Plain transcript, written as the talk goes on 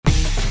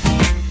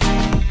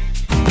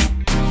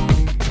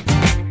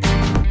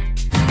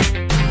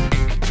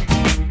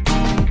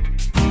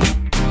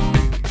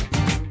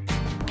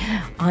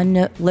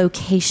on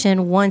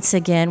location once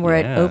again. We're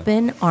at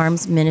Open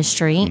Arms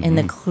Ministry in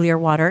the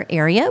Clearwater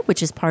area,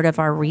 which is part of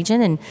our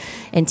region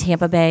in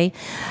Tampa Bay.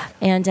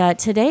 And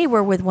today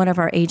we're with one of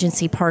our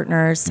agency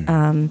partners.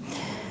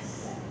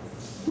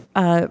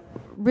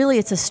 Really,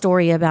 it's a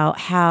story about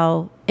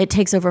how it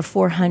takes over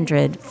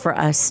 400 for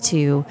us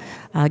to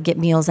get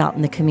meals out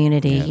in the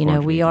community.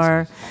 We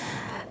are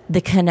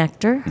the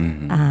connector.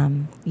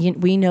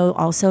 We know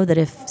also that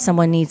if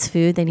someone needs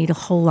food, they need a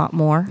whole lot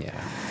more.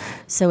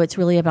 So it's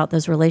really about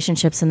those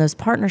relationships and those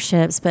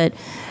partnerships. And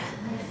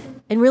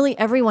really,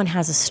 everyone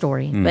has a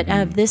story. But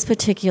this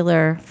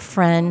particular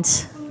friend,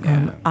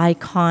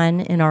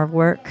 icon in our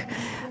work,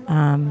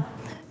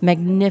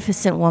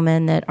 magnificent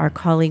woman that our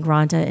colleague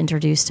Rhonda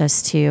introduced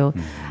us to,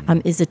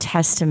 is a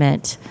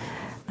testament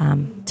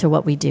to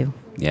what we do.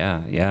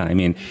 Yeah. I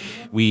mean,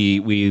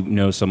 we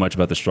know so much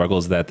about the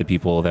struggles that the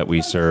people that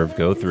we serve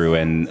go through,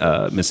 and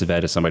Miss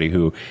Yvette is somebody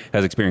who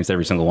has experienced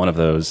every single one of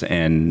those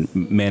and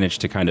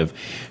managed to kind of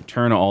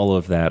turn all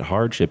of that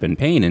hardship and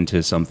pain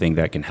into something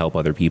that can help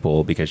other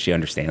people because she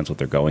understands what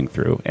they're going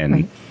through.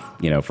 And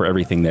for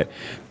everything that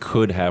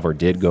could have or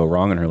did go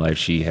wrong in her life,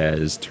 she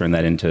has turned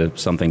that into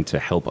something to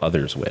help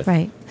others with.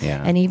 Right.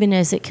 Yeah. And even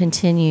as it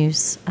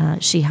continues,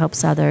 she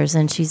helps others.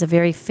 And she's a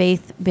very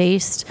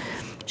faith-based,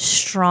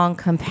 strong,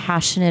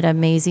 compassionate,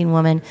 amazing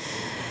woman.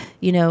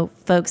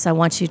 Folks, I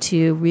want you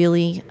to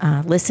really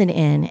listen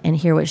in and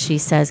hear what she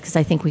says, because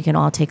I think we can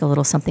all take a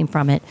little something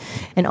from it.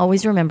 And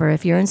always remember,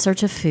 if you're in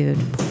search of food,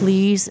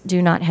 please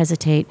do not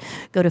hesitate.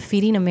 Go to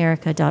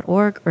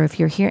feedingamerica.org, or if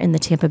you're here in the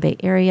Tampa Bay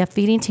area,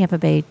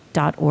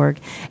 feedingtampabay.org,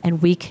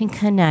 and we can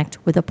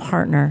connect with a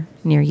partner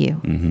near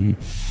you.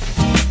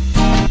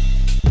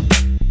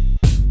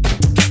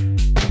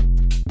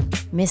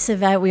 Miss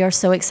Yvette, we are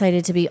so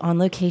excited to be on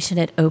location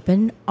at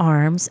Open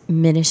Arms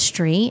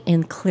Ministry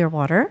in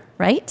Clearwater,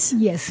 right?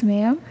 Yes,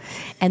 ma'am.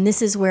 And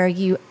this is where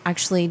you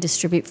actually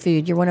distribute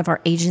food. You're one of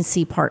our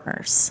agency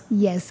partners.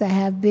 Yes, I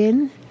have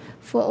been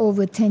for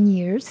over 10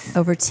 years.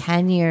 Over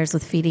 10 years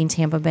with Feeding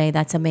Tampa Bay.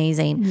 That's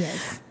amazing.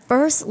 Yes.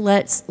 First,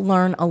 let's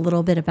learn a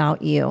little bit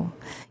about you.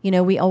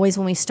 We always,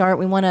 when we start,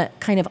 we want to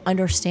kind of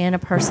understand a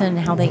person and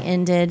how they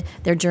ended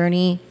their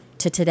journey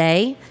to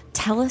today.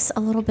 Tell us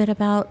a little bit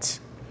about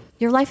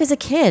your life as a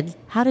kid.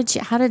 How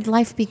did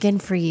life begin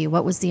for you?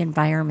 What was the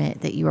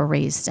environment that you were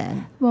raised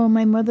in? Well,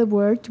 my mother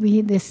worked.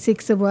 There's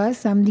 6 of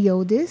us. I'm the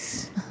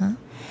oldest.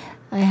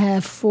 I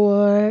have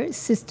 4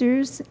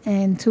 sisters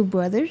and 2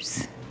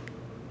 brothers.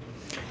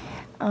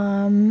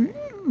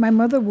 My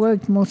mother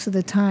worked most of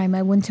the time.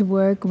 I went to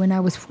work when I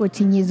was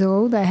 14 years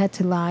old. I had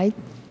to lie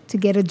to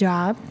get a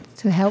job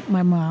to help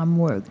my mom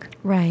work.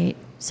 Right.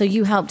 So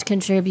you helped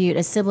contribute,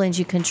 as siblings,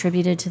 you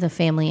contributed to the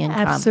family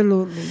income.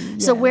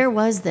 Absolutely. So yeah. where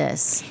was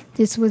this?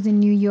 This was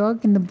in New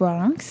York, in the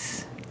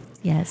Bronx.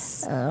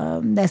 Yes.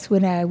 That's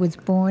where I was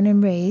born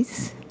and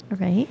raised.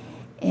 Right.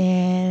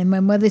 And my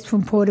mother's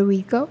from Puerto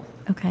Rico.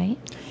 Okay.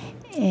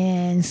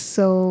 And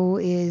so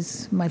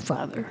is my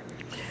father.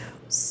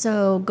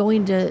 So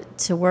going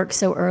to work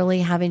so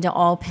early, having to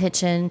all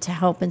pitch in to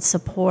help and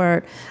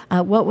support,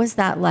 what was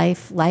that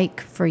life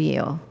like for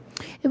you?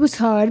 It was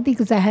hard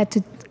because I had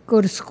to go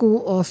to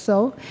school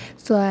also.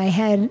 So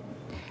I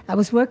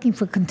was working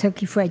for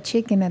Kentucky Fried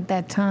Chicken at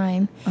that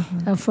time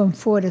from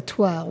 4 to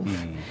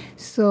 12.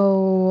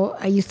 So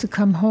I used to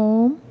come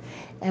home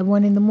at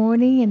 1 in the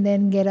morning and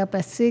then get up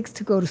at 6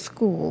 to go to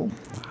school.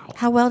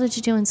 How well did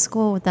you do in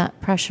school with that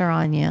pressure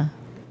on you?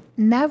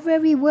 Not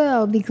very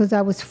well, because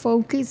I was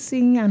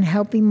focusing on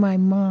helping my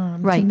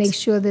mom to make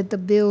sure that the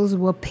bills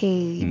were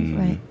paid.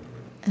 Right.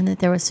 And that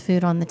there was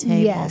food on the table.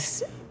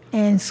 Yes.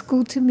 And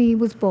school to me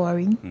was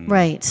boring.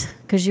 Right.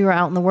 Because you were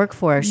out in the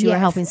workforce. You were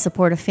helping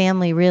support a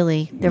family,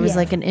 really. There was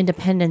like an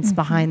independence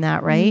behind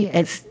that, right?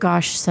 Yes.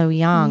 It's, so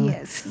young.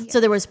 Yes. So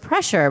there was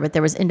pressure, but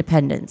there was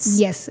independence.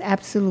 Yes,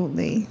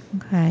 absolutely.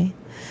 Okay.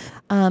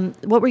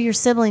 What were your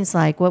siblings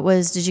like?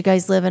 Did you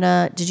guys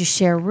did you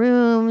share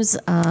rooms?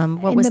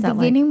 What was that like? In the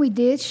beginning, we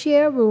did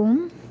share a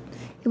room.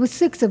 It was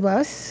 6 of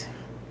us.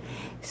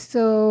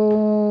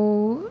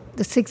 So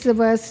the 6 of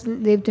us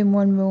lived in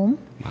one room.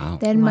 Wow.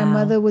 Then my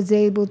mother was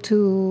able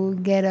to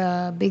get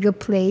a bigger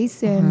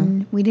place,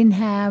 and we didn't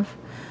have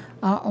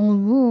our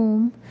own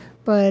room,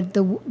 but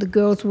the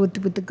girls with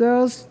the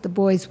girls, the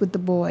boys with the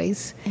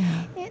boys.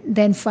 Yeah.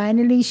 Then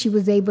finally, she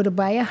was able to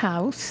buy a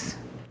house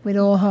with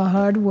all her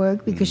hard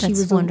work, because she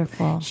was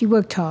wonderful. She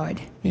worked hard.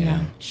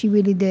 Yeah, she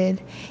really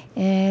did.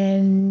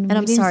 And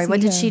I'm sorry, what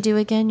did she do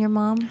again? Your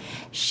mom?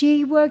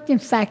 She worked in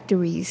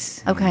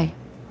factories. Okay.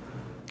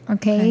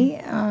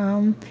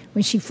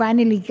 When she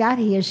finally got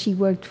here, she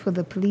worked for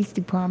the police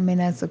department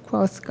as a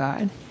cross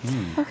guard.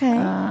 Okay.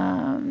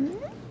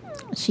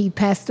 She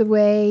passed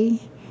away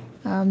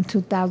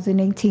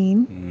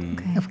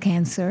 2018 of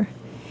cancer.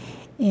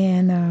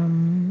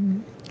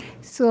 And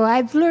so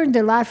I've learned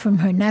a lot from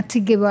her, not to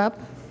give up,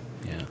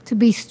 to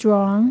be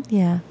strong,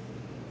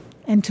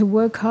 and to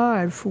work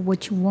hard for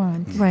what you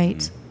want.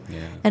 Right.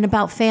 Yeah. And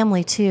about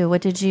family, too.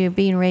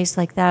 Being raised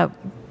like that,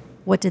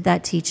 what did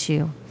that teach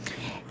you?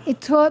 It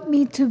taught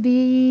me to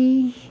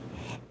be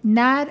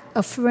not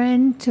a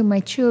friend to my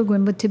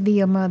children, but to be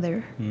a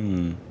mother.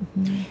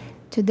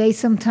 Today,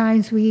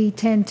 sometimes we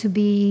tend to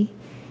be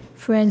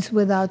friends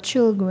with our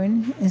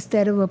children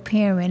instead of a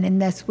parent,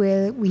 and that's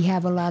where we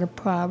have a lot of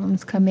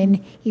problems come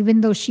in.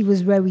 Even though she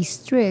was very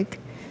strict,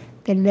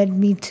 that led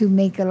me to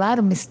make a lot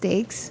of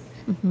mistakes.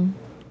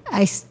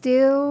 I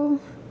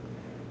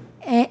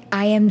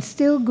am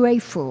still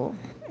grateful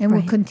and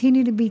will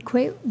continue to be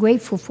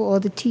grateful for all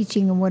the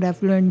teaching and what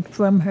I've learned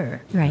from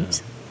her.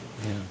 Right.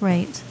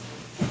 Right.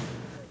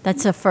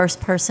 That's a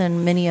first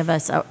person, many of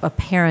us, a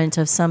parent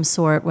of some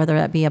sort, whether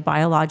that be a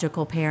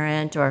biological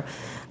parent or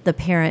the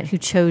parent who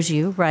chose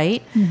you,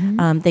 right?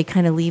 They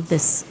kind of leave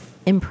this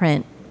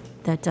imprint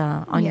that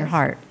on your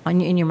heart,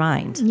 in your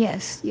mind.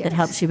 Yes. That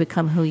helps you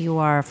become who you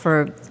are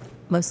for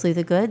mostly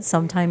the good,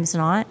 sometimes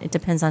not. It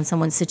depends on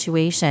someone's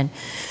situation.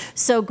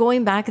 So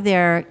going back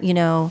there,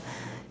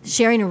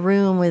 sharing a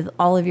room with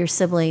all of your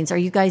siblings, are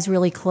you guys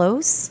really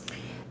close?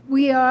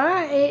 We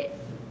are.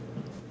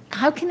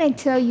 How can I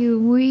tell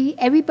you?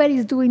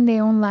 Everybody's doing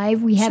their own life.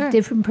 We have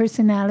different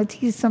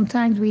personalities.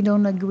 Sometimes we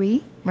don't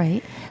agree.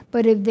 Right.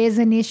 But if there's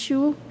an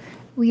issue,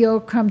 we all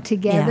come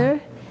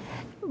together.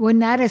 Yeah. We're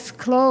not as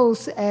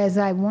close as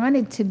I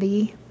wanted to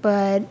be,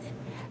 but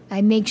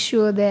I make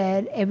sure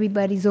that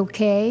everybody's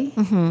okay.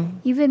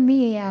 Even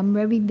me, I'm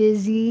very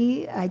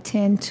busy. I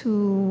tend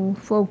to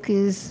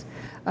focus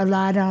a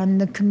lot on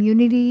the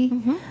community,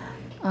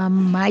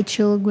 my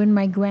children,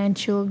 my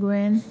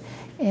grandchildren,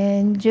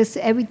 and just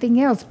everything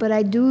else. But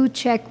I do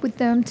check with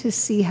them to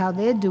see how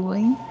they're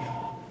doing,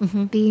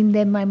 being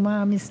that my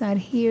mom is not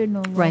here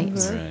no longer.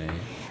 Right.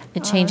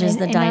 It changes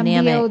the dynamic.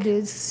 And I'm the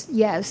oldest,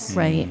 yes.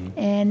 Right.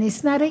 And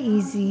it's not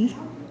easy.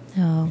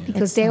 No,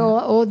 because they're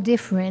all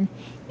different.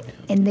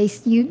 And they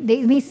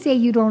may say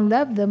you don't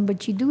love them,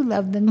 but you do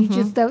love them. You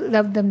just don't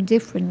love them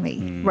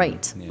differently.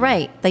 Right,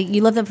 right.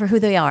 You love them for who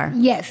they are.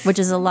 Yes. Which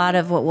is a lot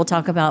of what we'll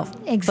talk about,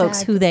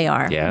 folks, who they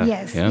are. Yeah.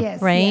 Yes, yeah.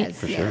 yes. Right? Yes,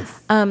 For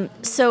yes. sure.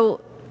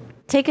 So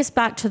take us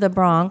back to the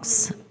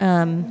Bronx.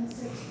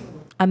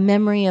 A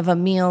memory of a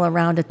meal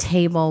around a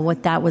table,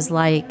 what that was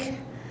like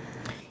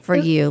for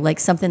you, like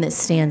something that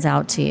stands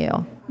out to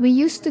you. We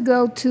used to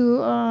go to,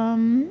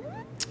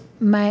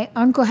 my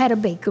uncle had a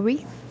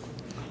bakery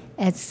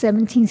at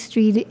 17th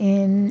Street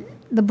in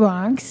the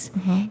Bronx,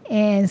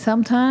 and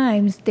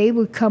sometimes they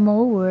would come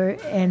over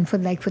and for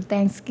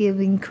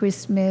Thanksgiving,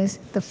 Christmas,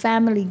 the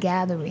family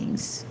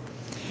gatherings.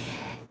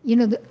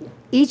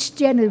 Each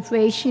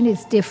generation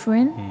is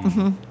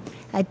different.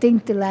 I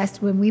think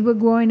when we were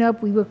growing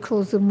up, we were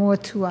closer more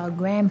to our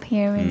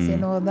grandparents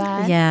and all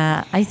that.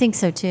 Yeah, I think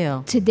so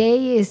too.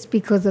 Today is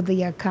because of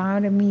the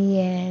economy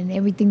and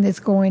everything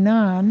that's going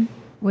on,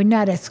 we're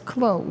not as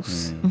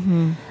close.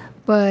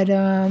 But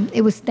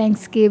it was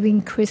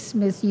Thanksgiving,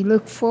 Christmas. You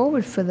look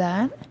forward for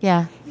that.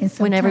 Yeah, and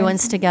when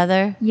everyone's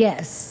together.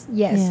 Yes.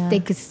 Yeah. They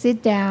could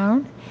sit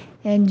down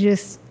and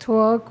just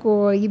talk,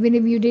 or even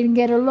if you didn't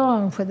get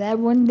along for that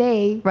one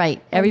day.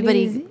 Right.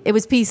 Everybody, it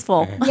was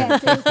peaceful.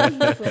 Yes, it was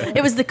peaceful.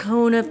 It was the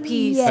cone of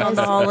peace on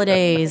the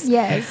holidays.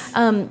 Yes.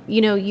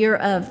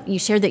 You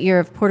shared that you're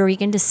of Puerto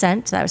Rican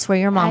descent. That's where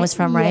your mom was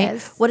from, right?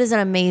 Yes. What is an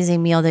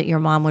amazing meal that your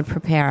mom would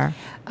prepare?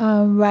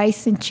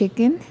 Rice and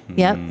chicken.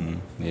 Yep.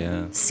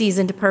 Yeah.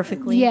 Seasoned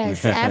perfectly.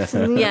 Yes,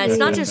 absolutely. Yeah, it's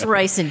not just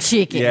rice and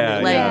chicken.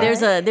 Yeah.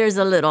 There's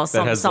a little That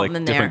something, has something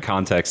in there. different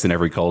context in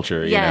every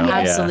culture. Yeah,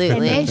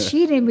 absolutely. And then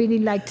she didn't really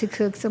like to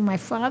cook, so my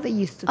father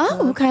used to cook.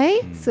 Oh,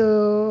 okay.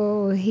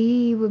 So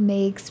he would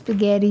make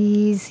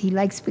spaghettis. He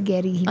liked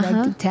spaghetti. He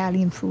liked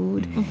Italian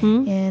food.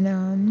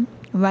 And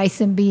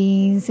rice and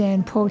beans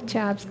and pork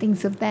chops,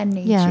 things of that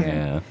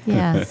nature.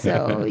 Yeah.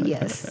 So,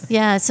 yes.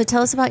 Yeah, so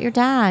tell us about your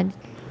dad.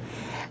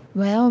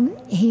 Well,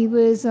 he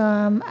was,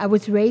 I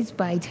was raised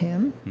by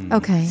him.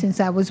 Okay. Since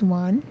I was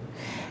 1.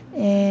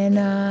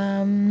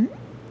 And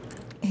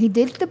he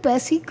did the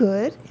best he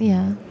could.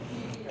 Yeah.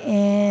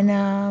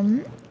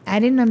 And I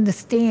didn't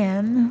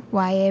understand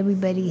why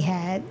everybody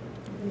had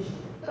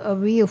a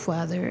real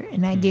father,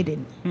 and I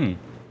didn't.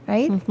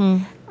 Right?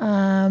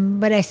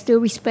 But I still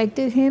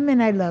respected him,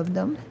 and I loved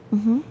him.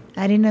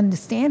 I didn't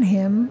understand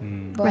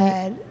him,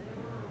 but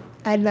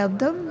I loved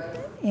him.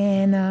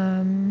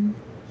 And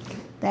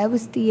that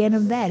was the end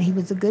of that. He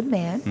was a good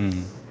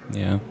man.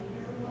 Yeah.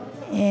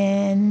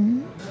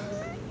 And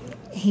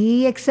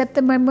he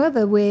accepted my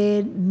mother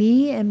with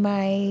me and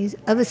my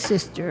other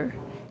sister,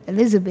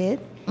 Elizabeth.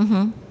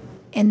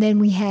 And then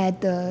we had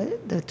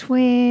the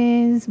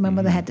twins. My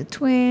mother had the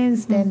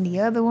twins, then the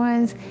other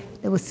ones.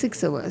 There were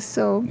 6 of us.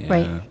 So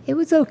it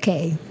was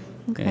okay.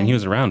 And he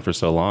was around for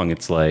so long.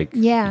 It's like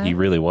he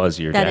really was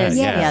your That dad. is,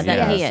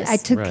 that he is. I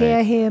took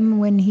care of him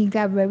when he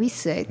got very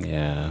sick.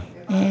 Yeah.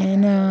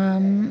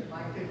 And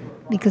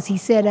because he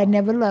said I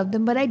never loved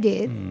him, but I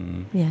did.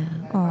 Yeah.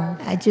 Oh.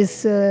 I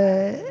just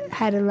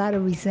had a lot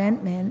of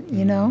resentment,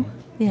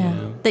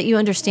 Yeah. That you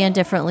understand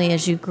differently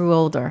as you grew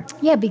older.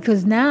 Yeah,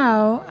 because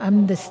now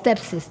I'm the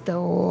stepsister,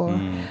 or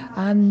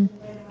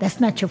that's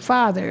not your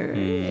father.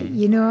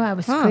 I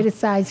was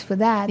criticized for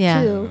that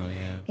too.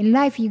 In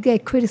life, you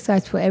get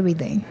criticized for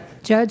everything,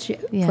 judged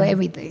for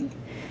everything.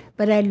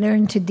 but I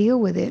learned to deal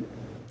with it.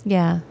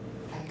 Yeah.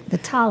 The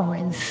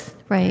tolerance.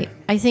 Right.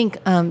 I think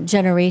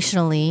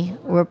generationally,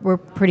 we're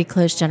pretty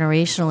close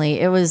generationally.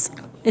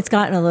 It's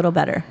gotten a little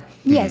better.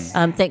 Yes.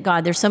 Thank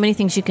God. There's so many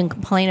things you can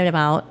complain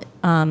about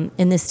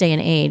in this day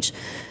and age.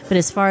 But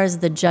as far as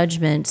the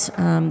judgment,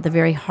 the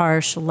very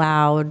harsh,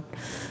 loud,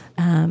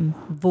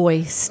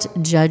 voiced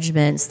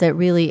judgments that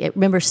really,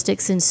 remember,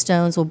 sticks and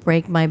stones will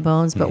break my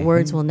bones, but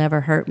words will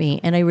never hurt me.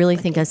 And I really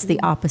think that's the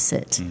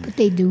opposite. But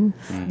they do.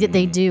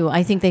 They do.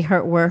 I think they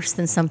hurt worse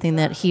than something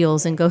that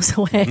heals and goes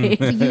away.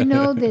 Do you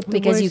know that the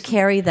Because you worst-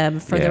 carry them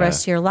for the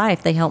rest of your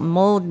life. They help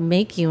mold,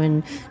 make you,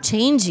 and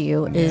change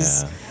you.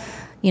 Is,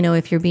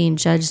 if you're being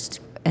judged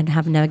and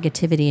have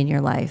negativity in your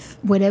life.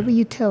 whatever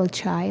you tell a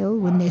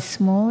child when they're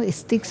small, it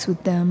sticks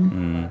with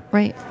them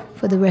Right.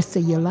 for the rest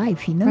of your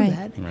life. You know Right.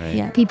 that. Right.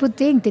 Yeah. People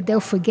think that they'll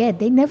forget.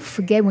 They never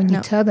forget when you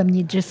No. tell them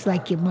you're just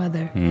like your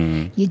mother.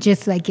 You're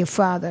just like your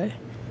father.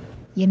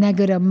 You're not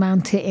going to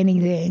amount to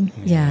anything.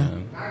 Yeah.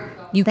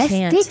 You That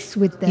can't. sticks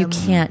with them. You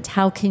can't.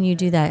 How can you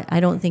do that? I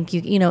don't think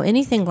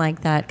anything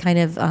like that kind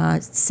of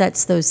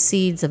sets those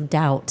seeds of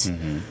doubt.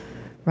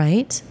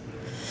 Right?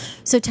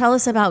 So tell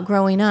us about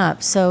growing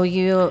up. So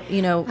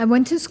I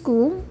went to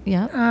school.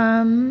 yeah.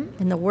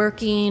 And the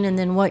working, and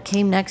then what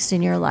came next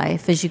in your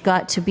life as you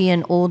got to be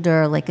an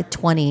older, like a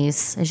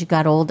 20s, as you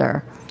got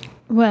older?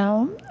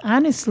 Well,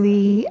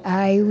 honestly,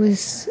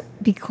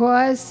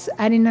 because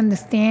I didn't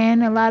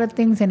understand a lot of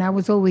things and I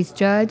was always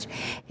judged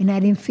and I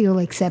didn't feel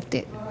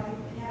accepted.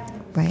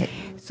 Right.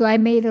 So I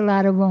made a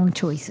lot of wrong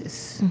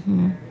choices,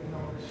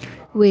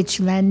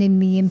 which landed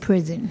me in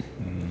prison.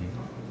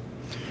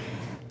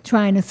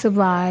 Trying to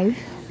survive.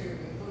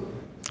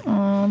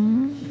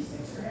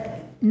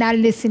 Not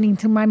listening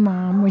to my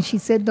mom when she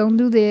said, don't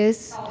do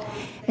this.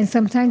 And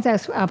sometimes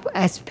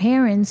as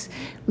parents,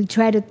 we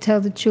try to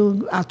tell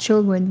our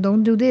children,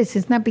 don't do this.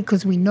 It's not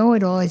because we know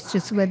it all. It's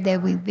just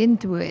that we've been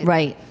through it.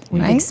 Right.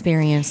 We've Right?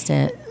 experienced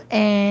it.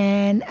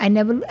 And I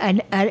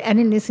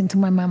didn't listen to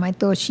my mom. I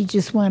thought she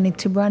just wanted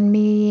to run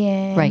me.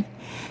 And Right.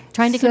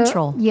 Trying to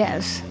control.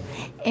 Yes.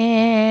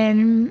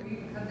 And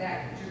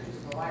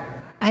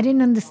I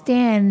didn't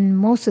understand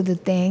most of the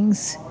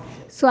things.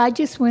 So I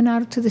just went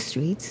out to the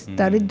streets,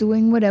 started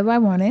doing whatever I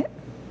wanted.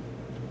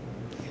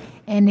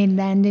 And it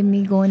landed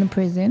me going to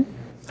prison.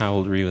 How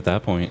old were you at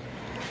that point?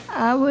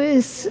 I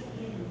was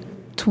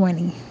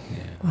 20,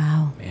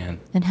 Wow. Man.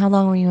 And how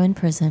long were you in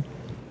prison?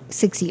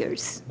 6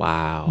 years.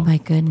 Wow. My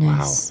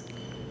goodness.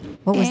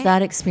 What was And-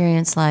 that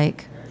experience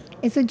like?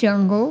 It's a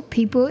jungle.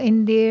 People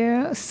in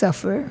there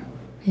suffer.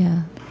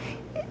 Yeah.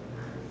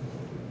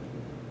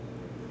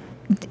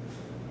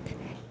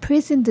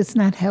 Prison does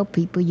not help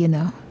people,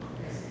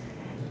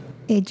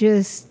 It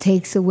just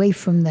takes away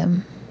from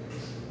them.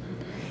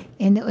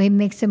 And it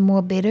makes them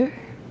more bitter.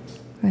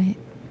 Right.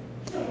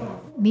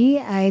 Me,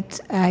 I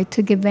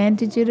took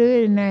advantage of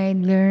it and I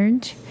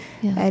learned.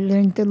 Yeah. I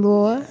learned the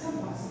law.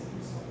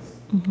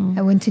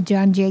 I went to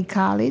John Jay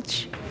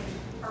College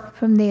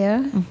from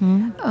there.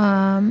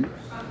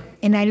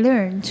 And I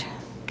learned.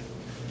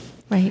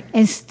 Right.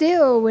 And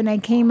still, when I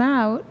came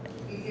out,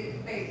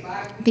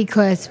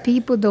 because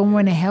people don't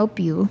want to help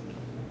you,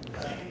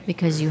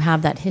 Because you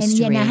have that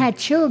history. and I had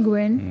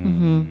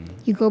children,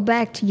 you go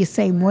back to your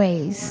same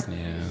ways.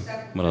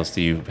 Yeah. What else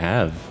do you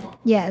have?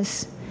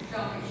 Yes.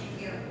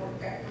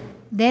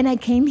 Then I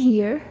came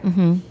here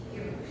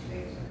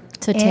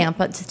to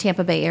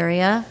Tampa Bay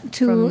area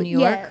from New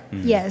York.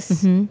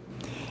 Yes.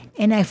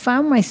 And I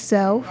found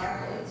myself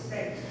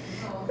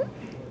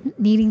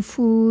needing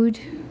food,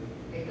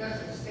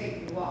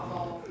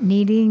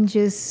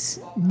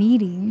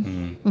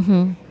 needing.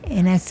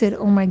 And I said,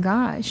 oh my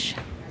gosh.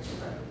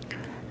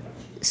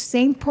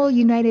 St. Paul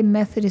United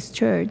Methodist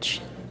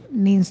Church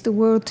means the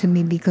world to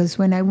me because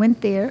when I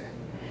went there,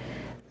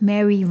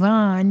 Mary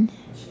Vaughn,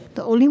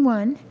 the only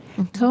one,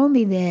 told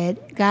me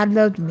that God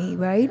loved me,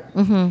 right?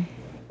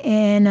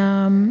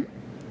 And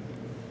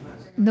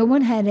no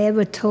one had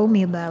ever told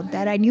me about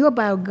that. I knew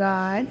about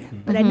God,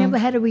 but I never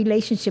had a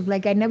relationship.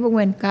 Like I never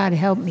went, God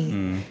help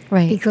me.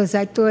 Right. Because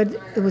I thought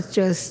it was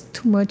just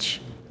too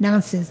much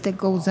nonsense that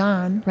goes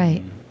on.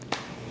 Right.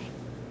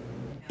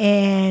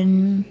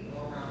 And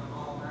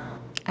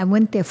I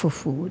went there for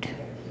food.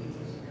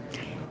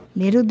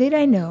 Little did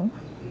I know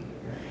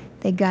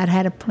that God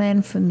had a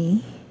plan for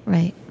me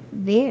Right.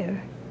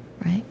 there.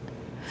 Right.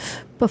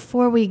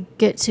 Before we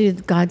get to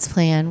God's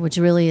plan, which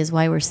really is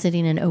why we're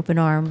sitting in open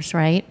arms,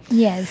 right?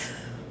 Yes.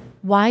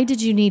 Why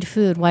did you need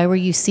food? Why were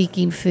you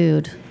seeking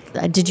food?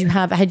 Had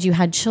you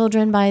had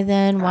children by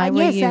then? Why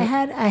were yes, you? I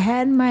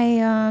had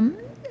my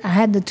I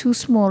had the two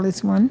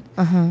smallest one,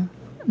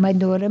 my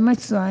daughter, my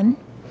son,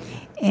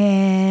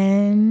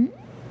 and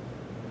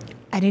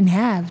I didn't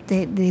have.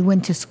 They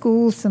went to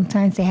school.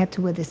 Sometimes they had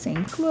to wear the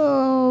same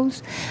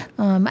clothes.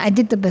 I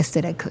did the best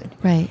that I could.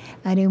 Right.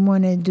 I didn't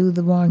want to do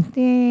the wrong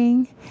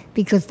thing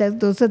because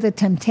those are the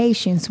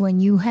temptations when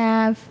you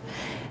have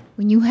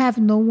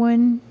no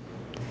one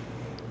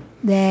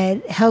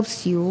that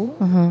helps you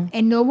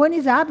and no one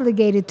is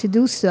obligated to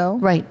do so.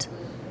 Right.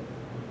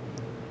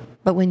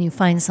 But when you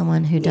find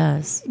someone who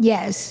does,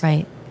 Yes.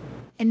 right?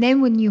 And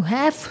then when you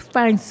have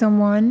find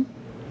someone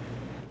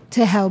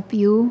to help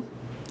you,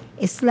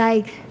 it's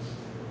like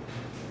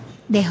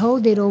they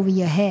hold it over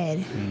your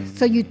head.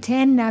 So you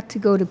tend not to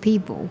go to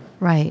people.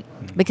 Right.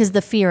 Because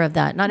the fear of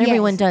that. Not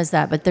everyone Yes. does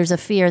that, but there's a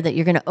fear that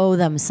you're going to owe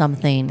them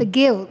something. The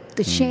guilt,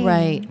 the shame.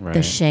 Right. The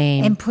Right.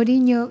 shame. And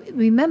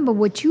remember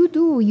what you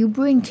do, you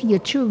bring to your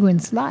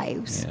children's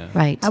lives. Yeah.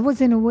 Right. I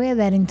wasn't aware of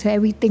that until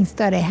everything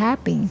started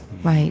happening.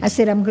 Right. I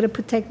said, I'm going to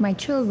protect my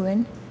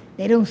children.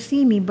 They don't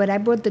see me, but I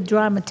brought the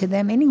drama to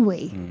them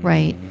anyway.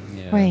 Right.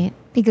 Yeah. Right.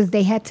 Because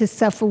they had to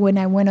suffer when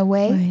I went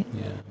away. Right.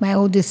 Yeah. My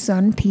oldest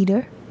son,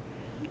 Peter.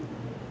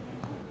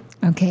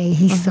 Okay,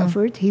 he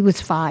suffered. He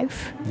was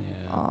 5.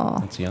 Yeah.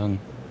 That's young.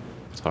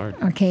 It's hard.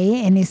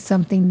 Okay, and it's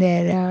something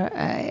that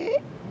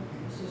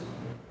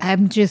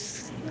I'm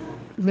just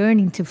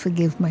learning to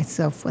forgive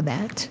myself for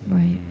that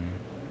Right.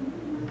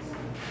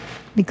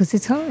 because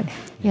it's hard.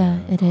 Yeah,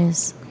 it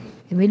is.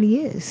 It really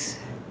is,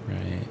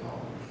 Right.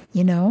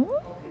 you know.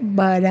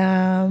 But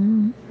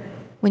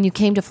When you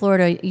came to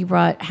Florida, you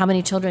brought, how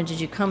many children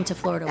did you come to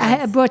Florida with?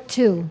 I brought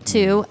 2.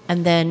 2,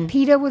 and then,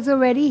 Peter was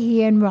already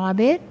here and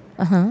Robert,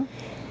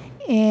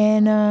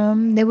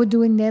 and they were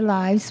doing their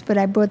lives, but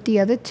I brought the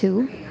other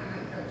 2.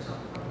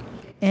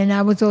 And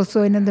I was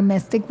also in a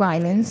domestic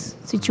violence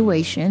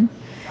situation.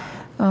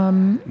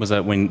 Was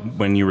that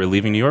when you were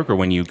leaving New York or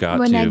when you got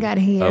When to? I got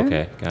here.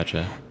 Okay,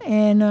 gotcha.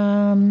 And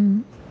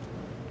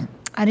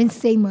I didn't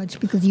say much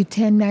because you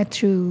tend not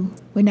to.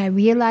 When I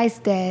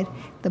realized that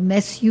the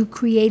mess you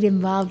create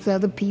involves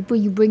other people,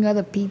 you bring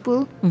other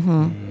people,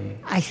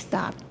 I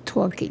stopped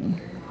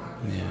talking.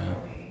 Yeah.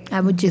 I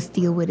would just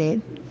deal with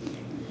it.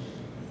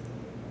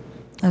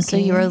 so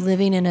you were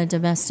living in a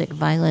domestic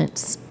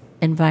violence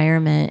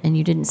environment and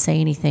you didn't say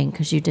anything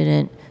because you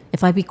didn't,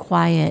 if I be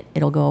quiet,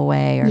 it'll go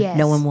away or Yes,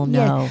 no one will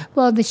yes. know.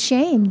 Well, the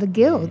shame, the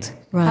guilt.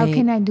 How Right.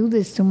 can I do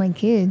this to my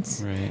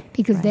kids? Right.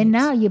 Because then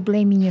now you're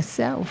blaming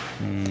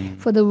yourself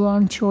for the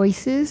wrong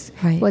choices,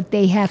 Right. what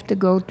they have to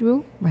go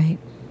through. Right.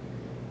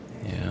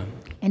 Yeah.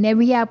 And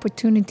every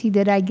opportunity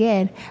that I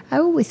get, I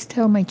always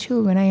tell my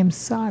children I am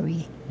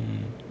sorry.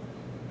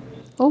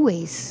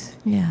 Always.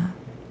 Yeah.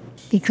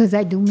 Because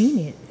I do mean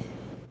it.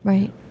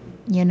 Right.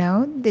 You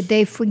know, that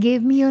they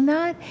forgive me or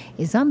not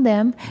is on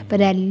them,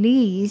 but at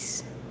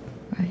least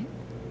Right.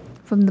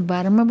 from the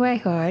bottom of my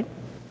heart,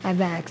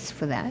 I've asked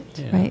for that.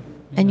 Yeah. Right.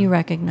 And you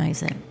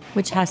recognize it,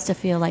 which has to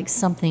feel like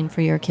something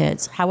for your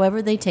kids,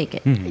 however they take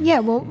it. Yeah,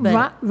 well,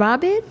 But-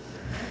 Robert,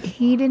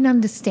 he didn't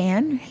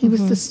understand. He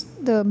was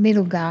the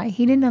middle guy.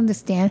 He didn't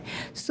understand,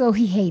 so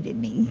he hated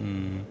me.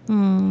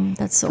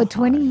 That's so For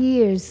 20 hard.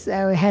 years,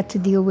 I had to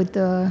deal with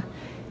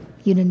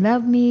you didn't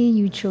love me,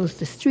 you chose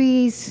the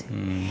streets.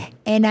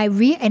 And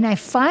I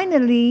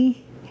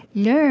finally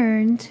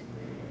learned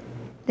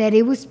that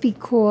it was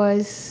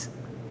because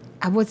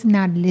I was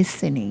not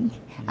listening.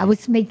 I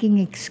was making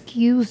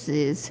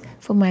excuses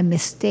for my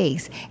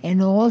mistakes.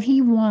 And all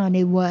he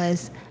wanted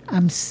was,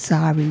 I'm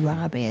sorry,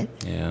 Robert.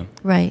 Yeah.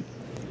 Right.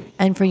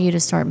 And for you to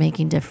start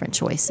making different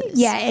choices.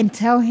 Yeah, and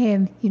tell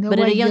him, you know But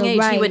what, at a young you're age,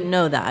 right. he wouldn't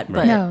know that.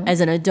 But No.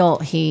 as an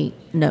adult, he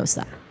knows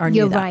that or knew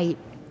You're that.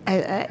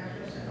 right.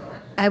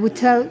 I would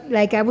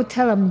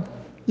tell him,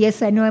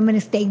 yes, I know I'm a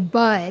mistake,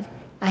 but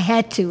I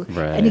had to.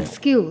 Right. An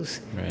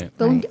excuse.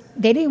 Right.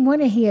 They didn't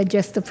want to hear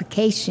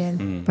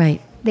justification.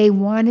 Right. They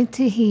wanted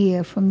to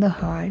hear from the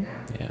heart,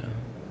 Yeah.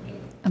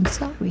 I'm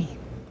sorry.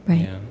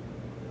 Right. Yeah.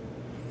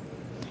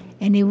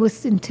 And it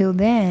was until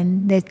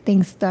then that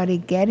things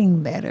started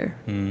getting better.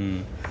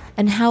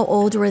 And how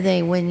old were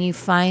they when you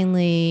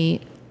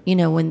finally,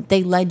 when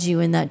they led you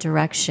in that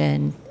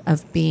direction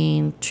of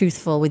being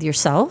truthful with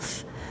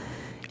yourself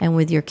and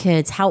with your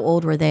kids? How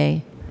old were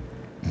they?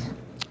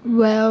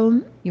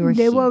 Well, You were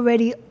they he- were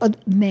already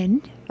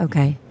men.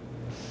 Okay.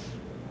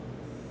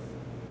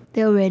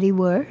 They already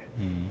were.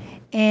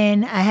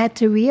 And I had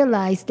to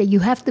realize that you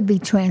have to be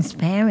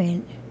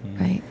transparent.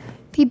 Right.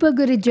 People are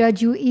going to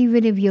judge you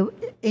even if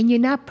and you're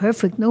not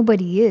perfect.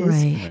 Nobody is.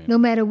 Right. No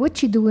matter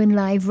what you do in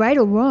life, right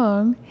or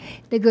wrong,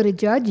 they're going to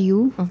judge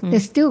you.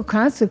 There's still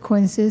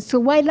consequences. So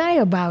why lie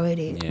about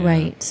it? Yeah.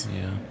 Right.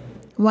 Yeah.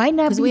 Why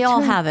not Because be we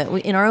all tran- have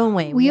it in our own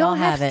way. We all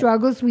have it.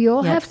 struggles. We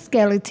all Yep. have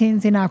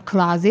skeletons in our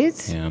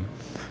closets. Yeah.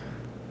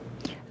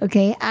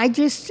 Okay,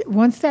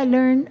 once I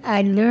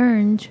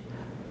learned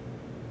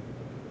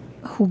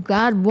who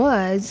God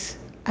was,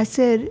 I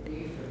said,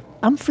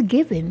 I'm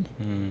forgiven.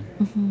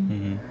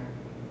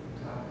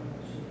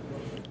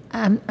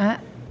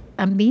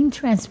 I'm being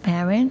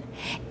transparent.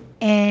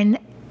 And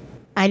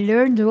I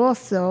learned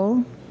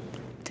also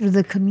through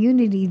the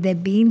community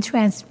that being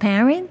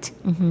transparent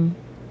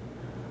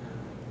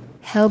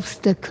helps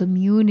the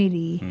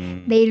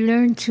community. They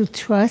learn to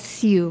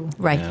trust you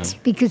Right.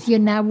 because you're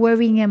not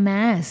wearing a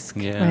mask.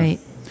 Yeah. Right.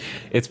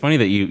 It's funny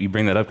that you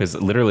bring that up, because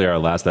literally our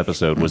last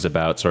episode was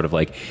about sort of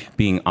like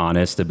being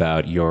honest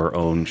about your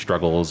own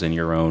struggles and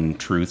your own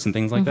truths and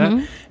things like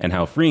that, and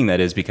how freeing that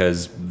is,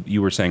 because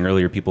you were saying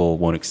earlier people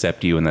won't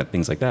accept you and that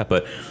things like that.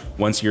 But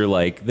once you're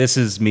like, this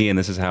is me and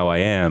this is how I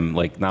am,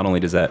 like not only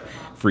does that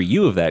free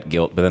you of that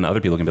guilt, but then other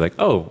people can be like,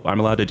 oh, I'm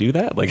allowed to do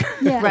that? Like,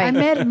 Yeah, I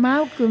met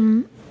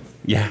Malcolm,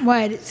 yeah.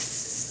 what,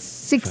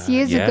 6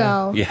 years Yeah,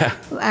 ago. yeah.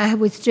 I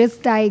was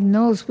just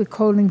diagnosed with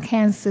colon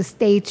cancer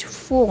stage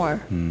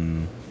 4.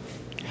 And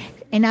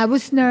I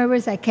was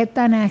nervous. I kept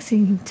on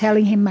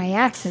telling him my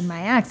accent.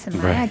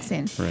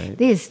 Right.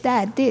 This,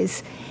 that,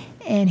 this.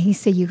 And he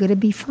said, you're going to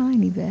be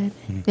fine, Yvette.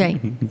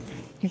 Right.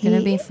 You're going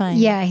to be fine.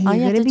 Yeah, All you you're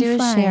have going to to do be is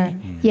fine. share.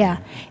 Yeah.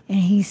 And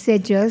he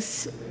said,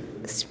 just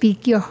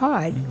speak your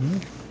heart.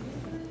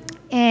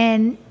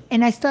 And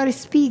I started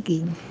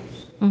speaking.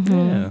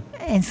 Yeah.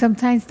 And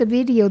sometimes the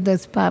video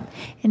does pop.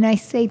 And I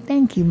say,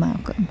 thank you,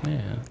 Malcolm.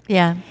 Yeah.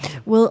 Yeah,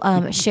 we'll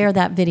share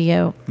that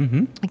video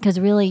because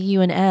really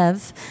you and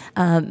Ev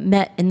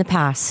met in the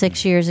past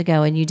 6 years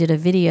ago, and you did a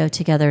video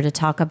together to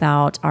talk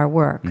about our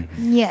work.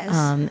 Yes.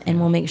 And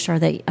we'll make sure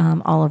that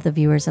all of the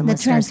viewers and The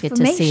listeners get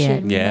to see it.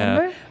 transformation. Yeah.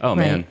 Remember? Oh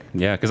man. Right.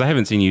 Yeah. Because I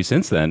haven't seen you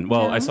since then.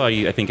 Well, I saw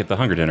you, I think, at the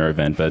Hunger Dinner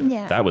event, but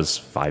Yeah. that was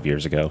 5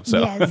 years ago. So.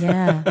 Yes.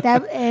 Yeah,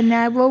 And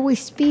I always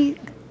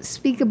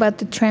speak about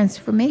the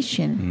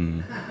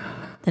transformation,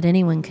 that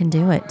anyone can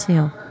do it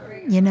too.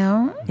 you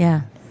know?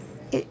 Yeah,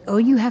 All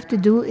you have to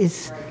do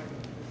is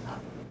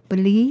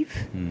believe,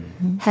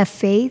 have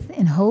faith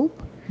and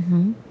hope,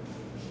 and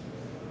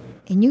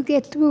you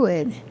get through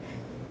it.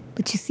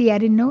 But you see, I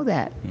didn't know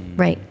that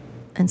right.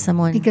 And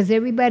someone because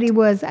everybody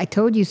was, I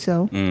told you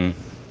so.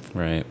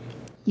 Right.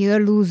 You're a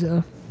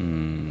loser.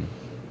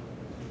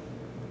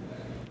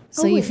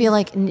 so you feel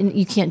like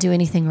you can't do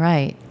anything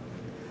right,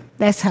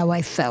 That's how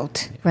I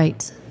felt.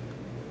 right?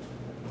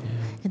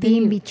 And then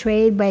Being you-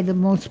 betrayed by the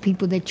most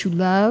people that you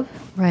love.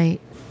 right.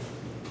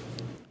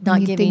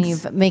 Not you giving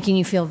think you, making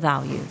you feel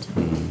valued.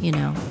 You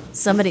know,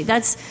 somebody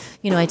that's,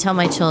 I tell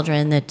my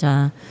children that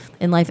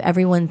in life,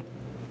 everyone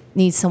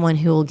needs someone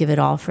who will give it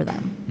all for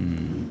them.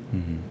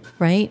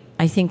 Right?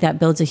 I think that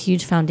builds a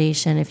huge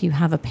foundation if you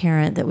have a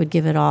parent that would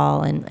give it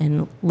all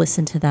and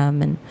listen to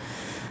them.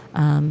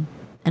 And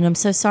I'm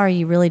so sorry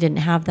you really didn't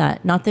have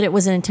that. Not that it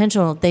wasn't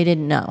intentional. They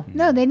didn't know.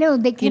 No, they know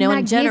they cannot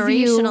And give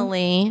you.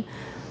 generationally,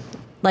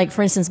 like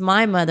for instance,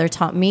 my mother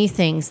taught me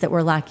things that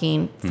were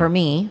lacking for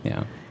me.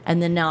 Yeah. And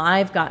then now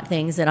I've got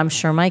things that I'm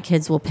sure my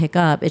kids will pick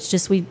up. It's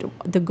just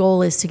the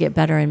goal is to get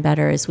better and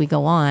better as we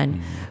go on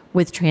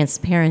with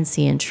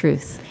transparency and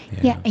truth.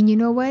 Yeah, and you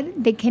know what?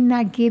 They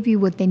cannot give you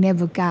what they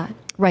never got.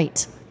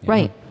 Right. Yeah.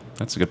 Right.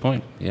 That's a good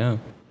point. Yeah.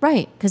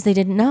 Right. Because they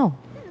didn't know.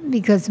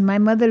 Because my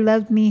mother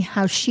loved me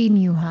how she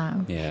knew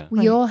how. Yeah.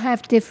 We all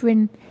have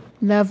different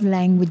love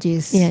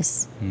languages.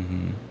 Yes.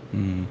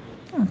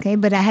 Okay,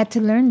 but I had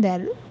to learn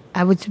that.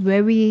 I was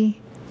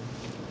very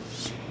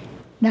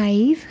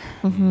naive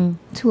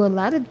to a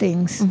lot of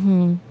things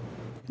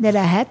that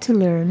I had to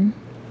learn.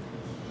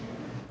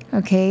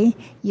 Okay,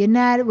 you're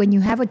not, when you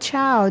have a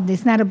child,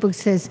 there's not a book that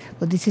says,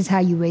 well, this is how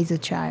you raise a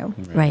child.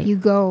 Right. You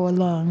go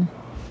along.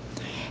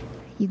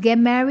 You get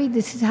married,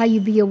 this is how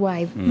you be a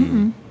wife.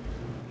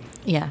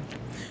 Yeah.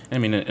 I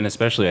mean, and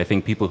especially I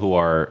think people who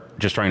are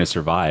just trying to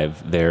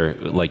survive, they're,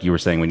 like you were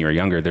saying when you were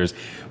younger,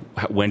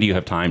 when do you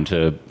have time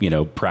to,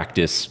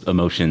 practice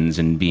emotions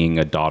and being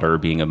a daughter,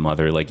 being a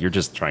mother? Like, you're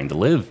just trying to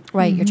live.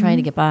 Right. You're trying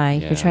to get by.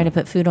 Yeah. You're trying to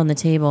put food on the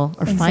table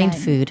or find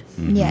Exactly. food.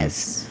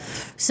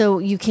 Yes. So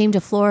you came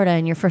to Florida,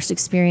 and your first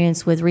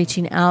experience with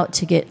reaching out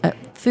to get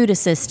food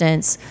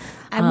assistance.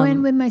 I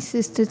went with my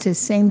sister to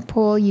St.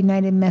 Paul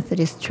United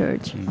Methodist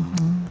Church.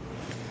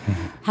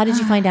 How did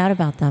you find out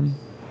about them?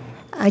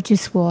 I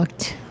just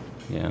walked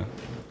Yeah.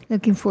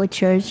 looking for a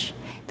church.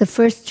 The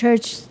first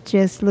church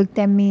just looked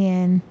at me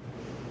and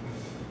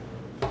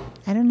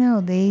I don't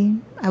know,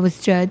 I was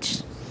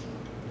judged.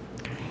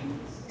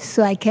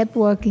 So I kept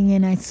walking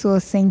and I saw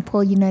St.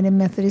 Paul United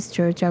Methodist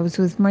Church. I was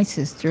with my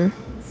sister,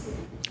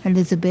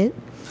 Elizabeth.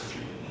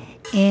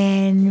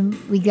 And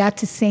we got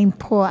to St.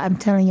 Paul. I'm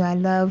telling you, I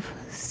love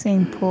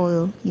St.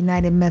 Paul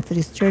United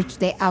Methodist Church.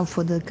 They're out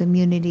for the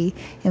community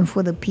and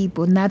for the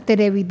people. Not that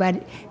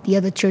the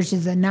other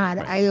churches are not.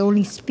 I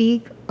only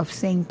speak of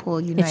St.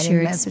 Paul United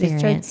your Methodist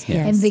experience, Church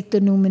yes. and Victor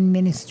Newman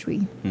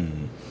Ministry.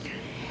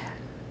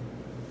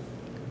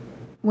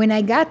 When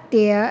I got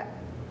there,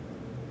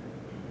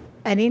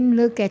 I didn't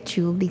look at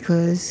you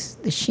because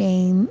the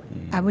shame.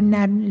 I would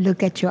not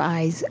look at your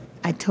eyes.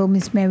 I told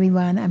Miss Mary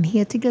Ron, I'm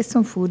here to get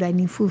some food. I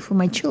need food for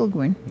my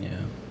children. Yeah.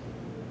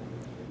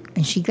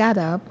 And she got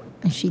up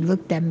and she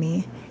looked at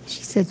me.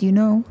 She said,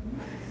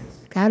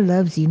 God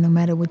loves you no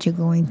matter what you're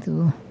going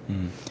through.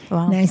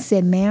 Wow. And I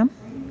said, ma'am,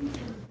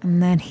 I'm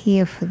not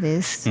here for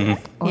this.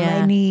 All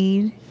Yeah. I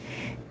need,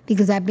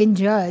 because I've been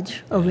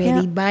judged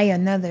already Yeah. by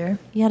another.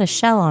 You had a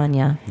shell on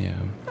you. Yeah.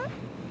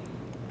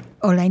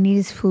 All I need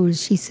is food.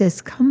 She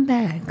says, come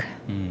back.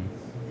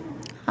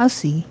 I'll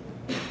see.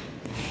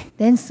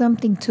 Then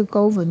something took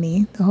over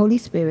me, the Holy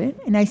Spirit.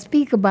 And I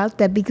speak about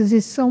that because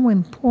it's so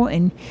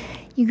important.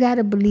 you got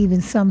to believe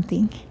in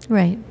something.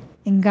 Right.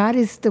 And God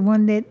is the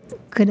one that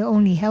could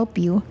only help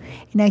you.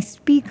 And I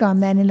speak on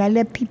that and I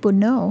let people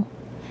know.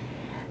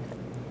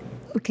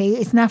 Okay,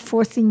 it's not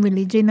forcing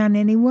religion on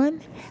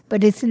anyone,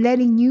 but it's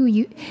letting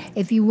you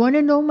if you want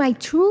to know my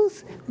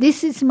truth,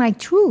 this is my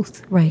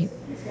truth. Right.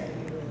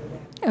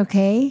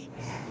 Okay?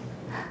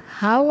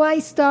 How I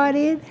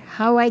started,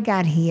 how I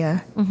got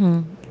here.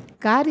 Mm-hmm.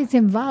 God is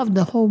involved,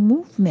 the whole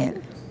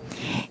movement.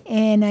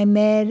 And I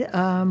met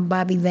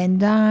Bobby Van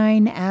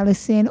Dyne,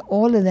 Allison,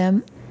 all of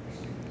them.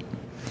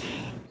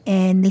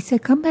 And they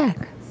said, come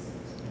back.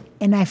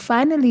 And I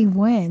finally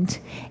went,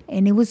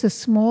 and it was a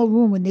small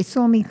room. When they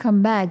saw me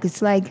come back,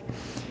 it's like,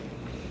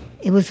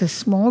 it was a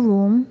small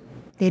room.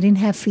 They didn't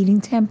have Feeding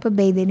Tampa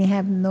Bay. They didn't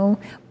have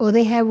all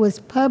they had was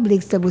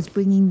Publix that was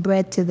bringing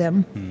bread to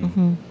them.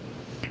 Mm-hmm.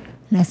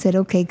 And I said,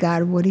 okay,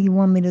 God, what do you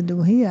want me to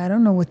do here? I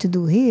don't know what to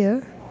do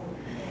here.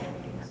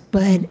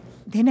 But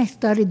then I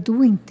started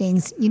doing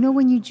things. You know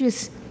when you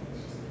just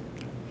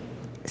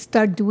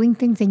start doing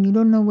things and you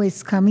don't know where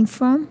it's coming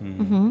from?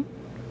 Mm-hmm.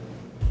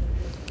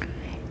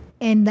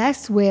 And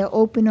that's where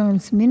Open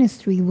Arms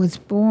Ministry was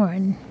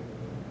born.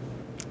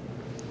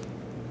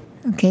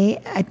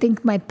 Okay, I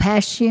think my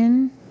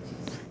passion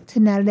to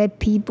not let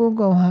people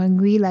go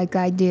hungry like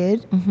I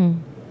did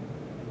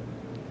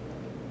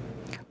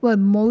would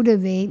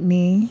motivate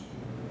me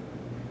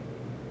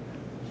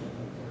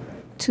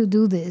to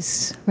do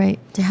this. Right.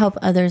 To help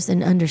others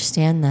and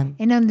understand them.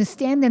 And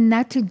understand them,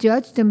 not to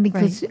judge them,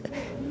 because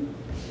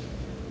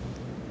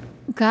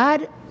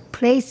God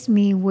placed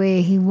me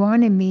where He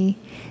wanted me,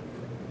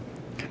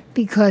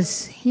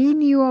 because He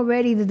knew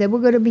already that there were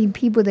going to be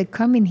people that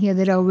come in here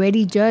that are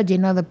already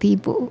judging other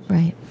people.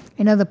 Right.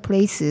 In other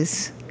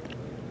places.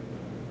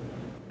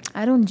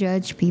 I don't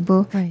judge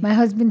people. Right. My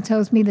husband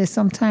tells me that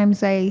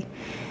sometimes I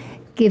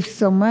give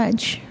so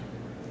much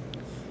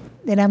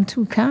that I'm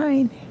too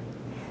kind.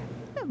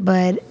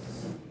 But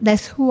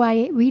that's who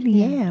I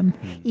really am.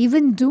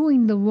 Even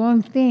doing the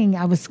wrong thing,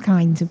 I was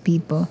kind to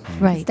people.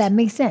 Right. Does that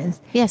make sense?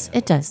 Yes,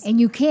 it does. And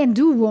you can't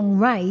do wrong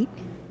right.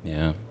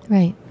 Yeah.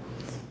 Right.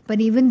 But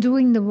even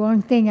doing the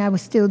wrong thing, I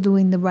was still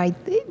doing the right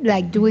thing,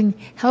 like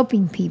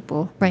helping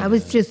people. Right. I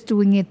was just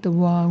doing it the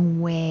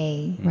wrong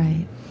way.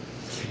 Right.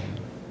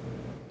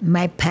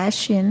 My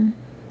passion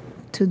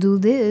to do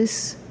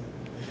this,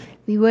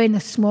 we were in a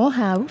small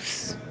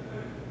house.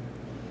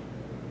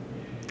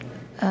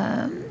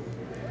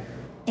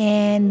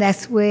 And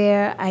that's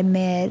where I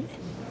met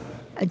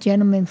a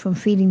gentleman from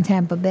Feeding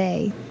Tampa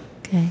Bay.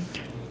 Okay.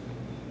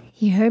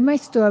 He heard my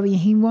story and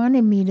he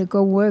wanted me to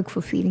go work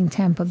for Feeding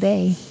Tampa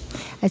Bay.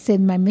 I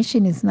said, my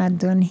mission is not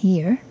done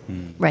here.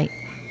 Right.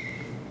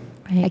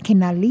 I Right.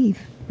 cannot leave.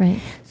 Right.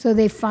 So I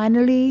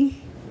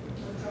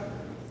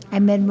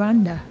met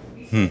Rhonda.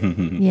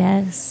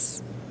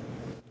 Yes.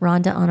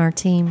 Rhonda on our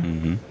team.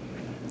 Mm-hmm.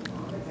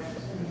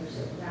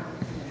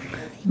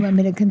 You want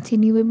me to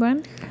continue with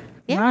Rhonda?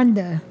 Yeah.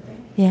 Rhonda,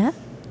 Yeah.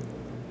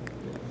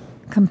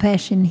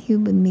 compassionate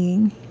human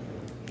being.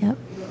 Yep.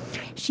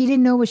 She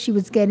didn't know what she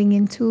was getting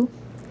into.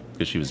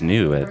 Because she was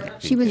new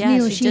at. She was Yeah,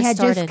 new. she She just had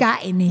started. just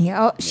gotten here.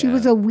 Oh, she Yeah.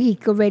 was a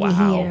week already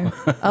Wow. here.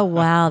 Oh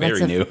wow, that's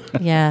Very new.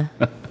 Yeah.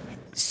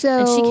 So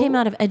And she came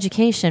out of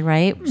education,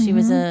 right? She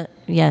was a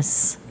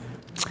yes.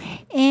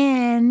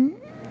 and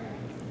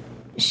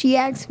she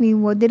asked me,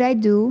 what did I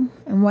do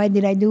and why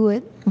did I do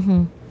it?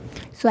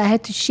 So I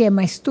had to share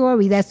my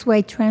story. That's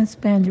why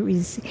transparency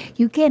is.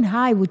 You can't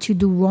hide what you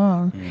do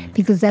wrong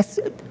because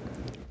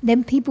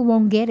then people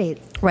won't get it.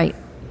 Right.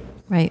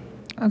 Right.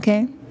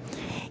 Okay?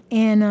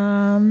 And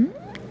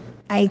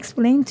I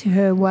explained to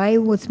her why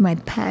it was my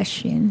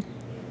passion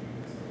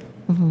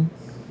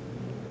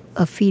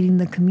of feeding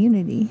the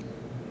community.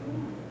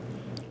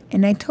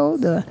 And I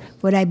told her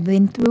what I've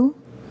been through,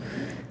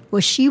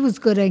 what she was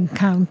going to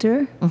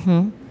encounter.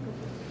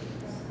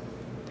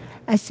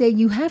 I said,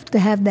 you have to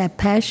have that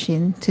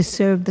passion to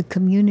serve the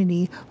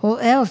community,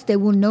 or else they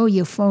will know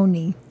you're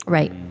phony.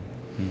 Right.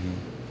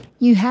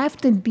 You have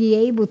to be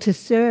able to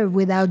serve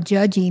without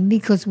judging,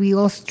 because we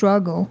all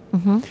struggle.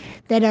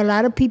 That a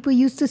lot of people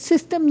use the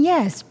system,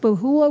 yes, but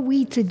who are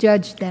we to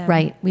judge them?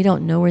 Right. We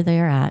don't know where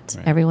they're at.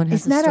 Right. Everyone has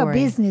It's a not story. our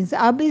business.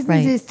 Our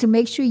business Right. is to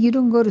make sure you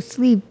don't go to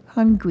sleep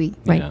hungry.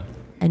 Right. Yeah.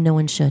 And no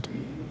one should.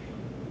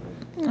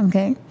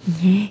 Okay?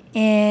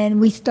 And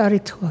we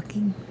started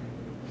talking.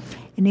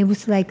 And it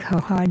was like her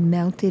heart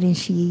melted and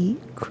she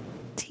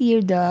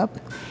teared up.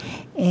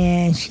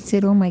 And she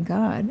said, oh my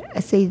God. I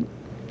said,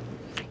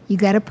 you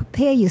got to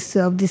prepare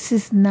yourself. This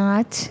is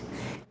not,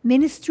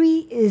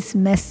 ministry is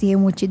messy,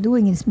 and what you're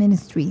doing is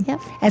ministry. Yep.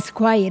 As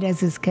quiet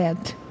as it's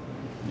kept.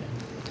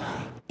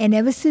 And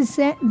ever since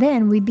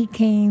then, we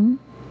became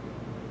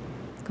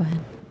Go ahead.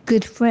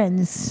 good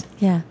friends.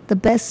 Yeah. The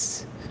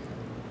best.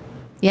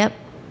 Yep.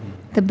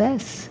 The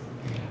best.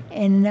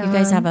 And You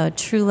guys have a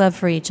true love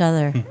for each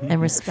other and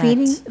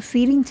respect.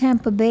 Feeding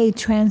Tampa Bay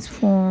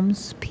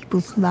transforms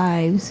people's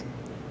lives.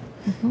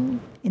 And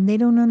they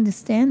don't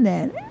understand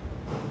that.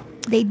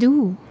 They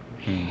do.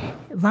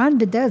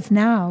 Rhonda does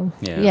now.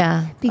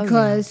 Yeah.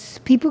 Because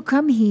people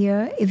come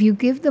here, if you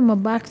give them a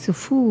box of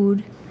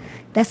food,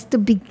 that's the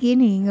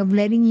beginning of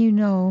letting you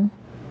know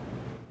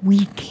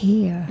we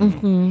care.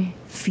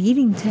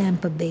 Feeding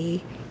Tampa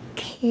Bay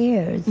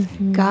cares.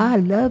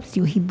 God loves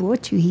you. He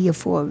brought you here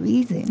for a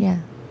reason. Yeah.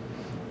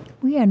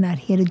 We are not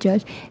here to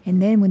judge.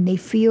 And then when they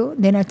feel,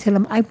 then I tell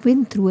them, I've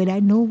been through it. I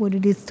know what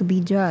it is to be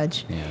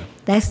judged. Yeah.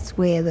 That's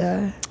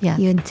where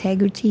your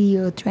integrity,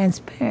 your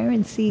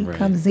transparency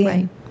comes in.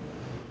 Right.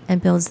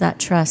 And builds that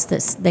trust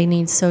that they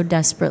need so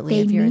desperately.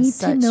 They if you're in need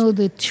to know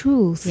the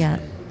truth. Yeah.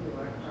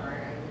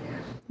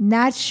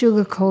 Not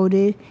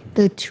sugar-coated,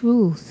 the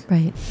truth.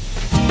 Right.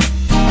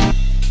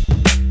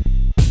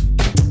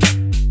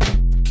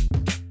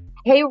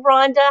 Hey,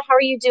 Rhonda, how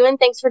are you doing?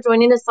 Thanks for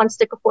joining us on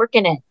Stick a Fork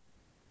in It.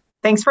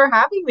 Thanks for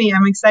having me.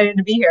 I'm excited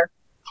to be here.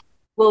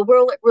 Well,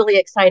 we're really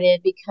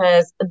excited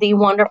because the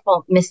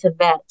wonderful Miss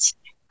Yvette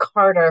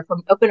Carter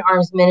from Open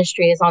Arms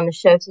Ministry is on the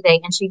show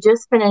today, and she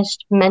just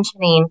finished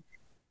mentioning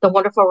the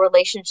wonderful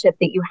relationship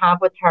that you have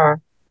with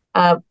her.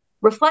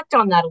 Reflect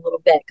on that a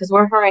little bit, because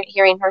we're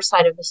hearing her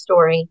side of the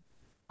story.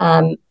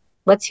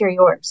 Let's hear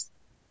yours.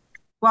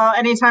 Well,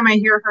 anytime I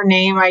hear her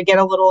name, I get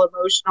a little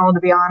emotional, to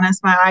be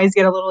honest. My eyes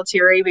get a little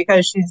teary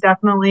because she's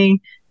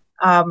definitely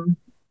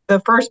the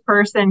first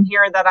person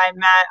here that I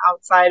met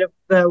outside of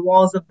the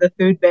walls of the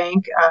food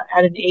bank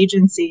at an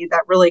agency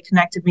that really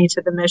connected me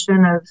to the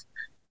mission of,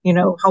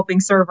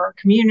 helping serve our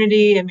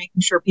community and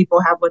making sure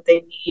people have what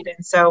they need.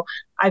 And so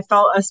I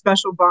felt a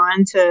special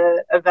bond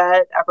to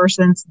Yvette ever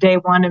since day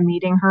one of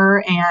meeting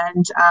her.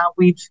 And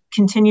we've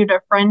continued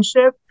a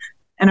friendship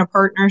and a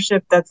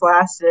partnership that's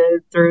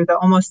lasted through the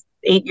almost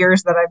 8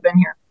 years that I've been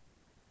here.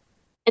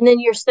 And then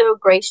you're so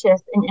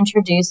gracious in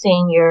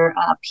introducing your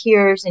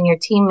peers and your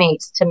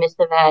teammates to Miss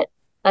Yvette.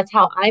 That's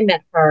how I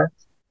met her,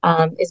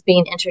 is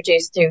being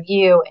introduced through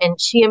you. And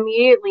she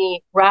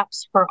immediately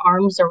wraps her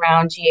arms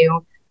around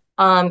you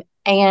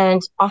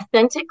and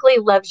authentically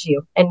loves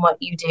you and what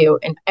you do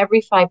and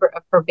every fiber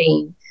of her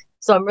being.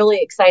 So I'm really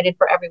excited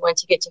for everyone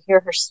to get to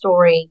hear her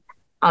story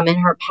and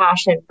her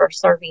passion for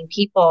serving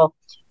people.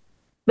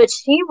 But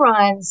she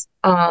runs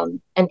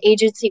an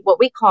agency, what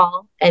we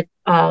call at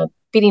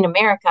Feeding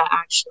America,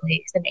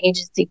 actually, is an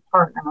agency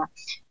partner.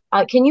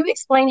 Can you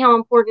explain how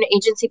important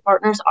agency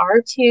partners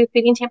are to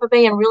Feeding Tampa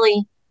Bay and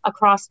really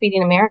across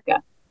Feeding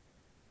America?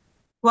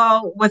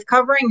 Well, with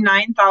covering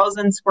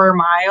 9,000 square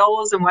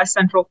miles in West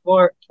Central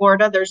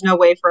Florida, there's no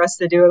way for us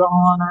to do it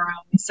all on our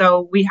own.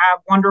 So we have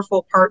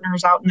wonderful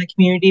partners out in the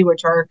community,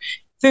 which are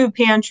food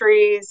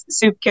pantries,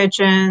 soup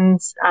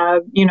kitchens,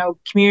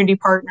 community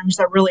partners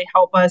that really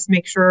help us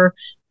make sure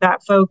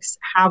that folks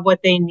have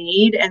what they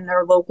need in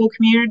their local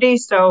community.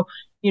 So,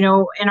 in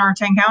our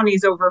 10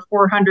 counties, over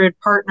 400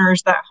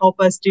 partners that help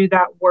us do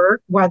that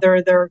work,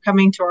 whether they're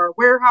coming to our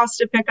warehouse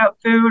to pick up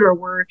food or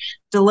we're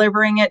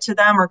delivering it to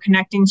them or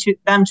connecting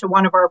them to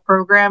one of our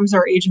programs.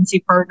 Our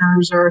agency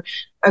partners are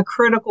a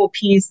critical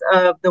piece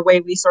of the way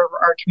we serve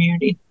our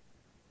community.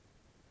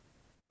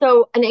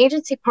 So an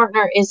agency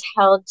partner is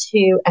held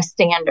to a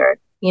standard.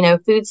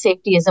 Food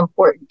safety is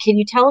important. Can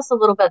you tell us a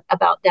little bit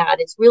about that?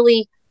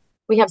 We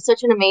have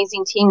such an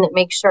amazing team that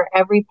makes sure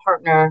every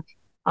partner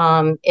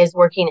is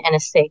working in a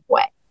safe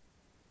way.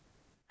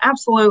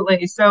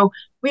 Absolutely. So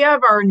we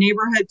have our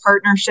neighborhood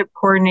partnership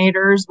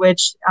coordinators,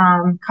 which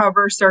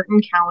cover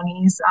certain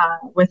counties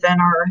within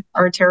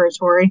our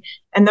territory.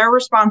 And their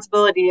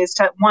responsibility is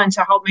to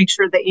help make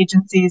sure the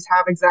agencies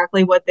have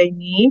exactly what they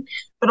need,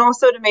 but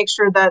also to make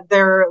sure that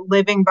they're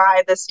living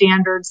by the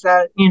standards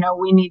that,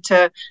 we need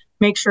to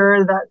make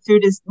sure that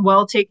food is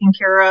well taken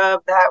care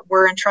of, that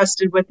we're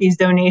entrusted with these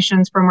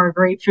donations from our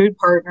great food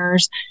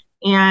partners.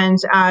 And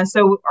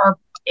so our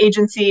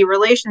agency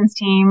relations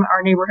team,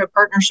 our neighborhood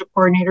partnership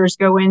coordinators,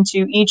 go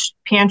into each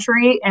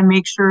pantry and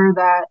make sure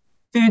that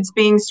food's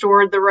being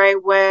stored the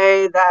right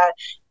way, that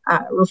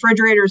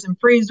refrigerators and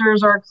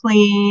freezers are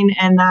clean,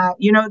 and that,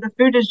 the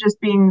food is just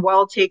being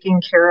well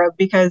taken care of,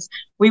 because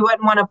we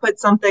wouldn't want to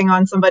put something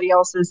on somebody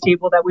else's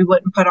table that we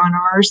wouldn't put on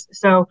ours.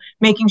 So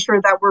making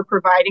sure that we're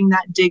providing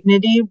that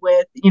dignity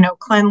with,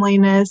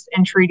 cleanliness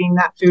and treating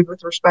that food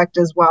with respect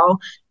as well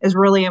is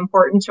really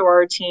important to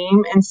our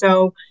team. And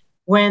so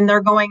when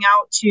they're going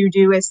out to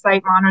do a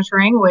site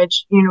monitoring,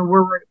 which,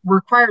 we're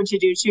required to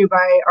do too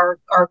by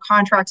our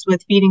contracts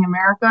with Feeding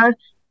America,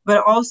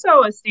 but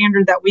also a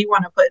standard that we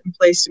want to put in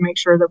place to make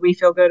sure that we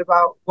feel good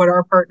about what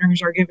our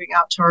partners are giving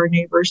out to our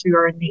neighbors who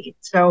are in need.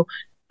 So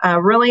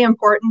really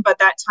important, but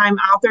that time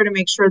out there to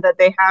make sure that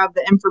they have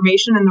the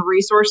information and the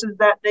resources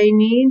that they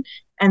need,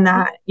 and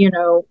that,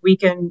 we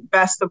can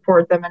best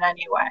support them in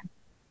any way.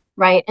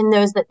 Right. And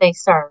those that they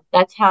serve.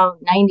 That's how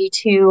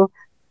 92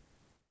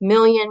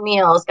 million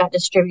meals got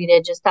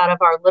distributed just out of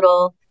our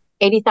little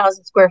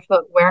 80,000 square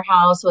foot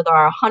warehouse with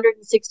our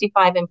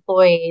 165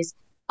 employees.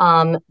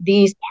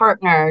 These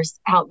partners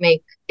help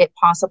make it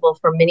possible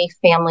for many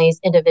families,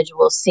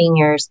 individuals,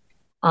 seniors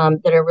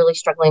that are really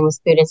struggling with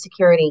food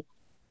insecurity.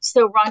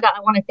 So, Rhonda,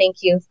 I want to thank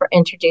you for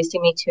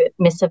introducing me to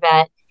Miss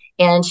Yvette.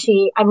 And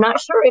I'm not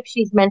sure if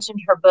she's mentioned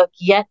her book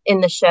yet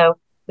in the show,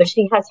 but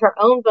she has her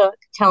own book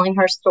telling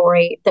her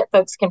story that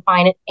folks can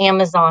find at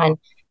Amazon,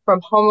 From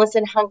Homeless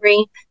and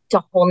Hungry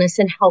to Wholeness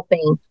and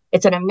Helping.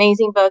 It's an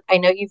amazing book. I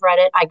know you've read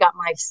it. I got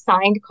my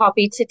signed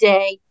copy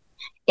today.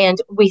 And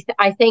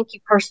I thank you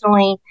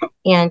personally.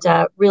 And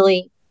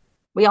really,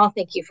 we all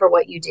thank you for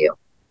what you do.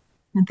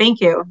 And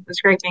thank you. It was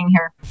great being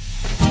here.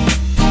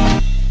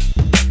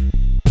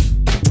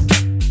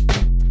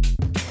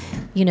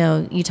 You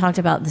know, you talked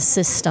about the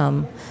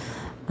system.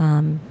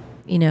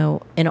 You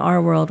know, in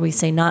our world, we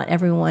say not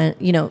everyone,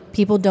 you know,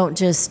 people don't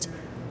just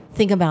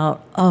think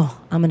about, oh,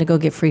 I'm going to go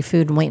get free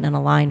food and waiting on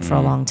a line for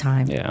a long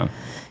time. Yeah.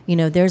 You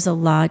know, there's a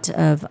lot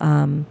of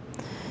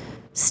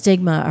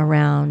stigma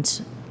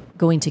around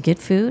going to get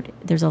food.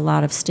 There's a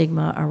lot of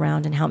stigma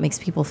around and how it makes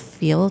people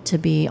feel to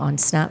be on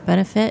SNAP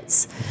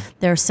benefits.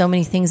 There are so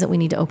many things that we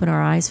need to open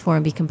our eyes for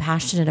and be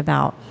compassionate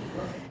about.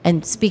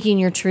 And speaking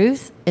your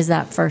truth is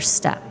that first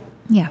step.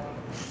 Yeah.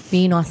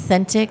 Being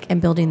authentic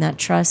and building that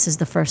trust is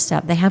the first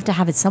step. They have to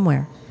have it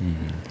somewhere.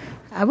 Mm-hmm.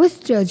 I was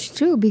judged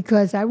too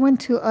because I went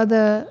to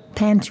other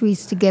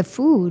pantries to get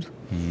food.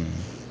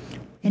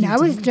 And I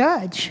was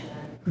judged.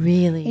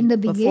 Really? In the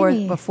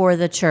beginning. Before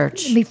the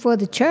church? Before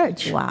the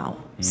church. Wow.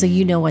 So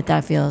you know what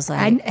that feels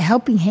like.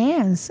 Helping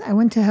Hands. I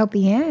went to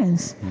Helping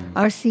Hands.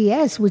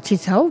 RCS, which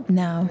is Hope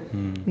now.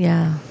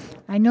 Yeah.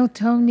 I know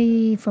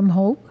Tony from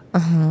Hope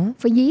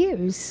for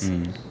years.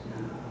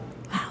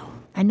 Wow.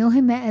 I know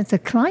him as a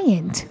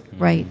client.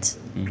 Right.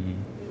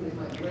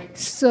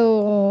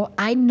 So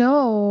I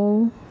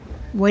know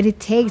what it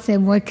takes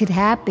and what could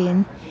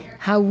happen,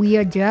 how we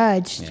are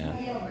judged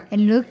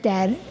and looked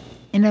at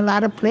in a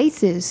lot of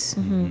places.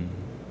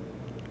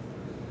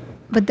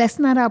 But that's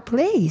not our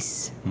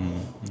place.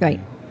 Right.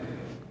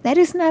 That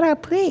is not our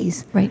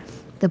place. Right.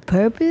 The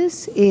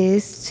purpose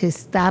is to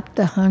stop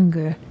the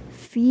hunger.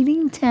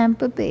 Feeding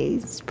Tampa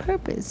Bay's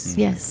purpose.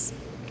 Yes.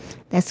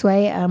 That's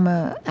why I'm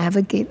an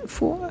advocate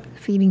for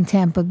Feeding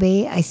Tampa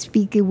Bay. I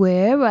speak it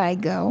wherever I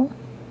go.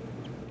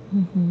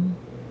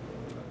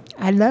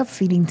 I love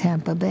Feeding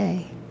Tampa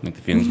Bay. I think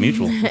the feeling's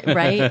mutual.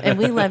 Right. And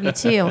we love you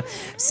too.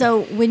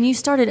 So when you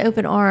started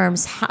Open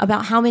Arms,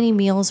 about how many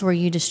meals were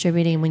you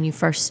distributing when you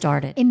first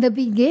started? In the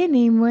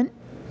beginning,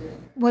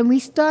 when we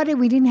started,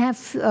 we didn't have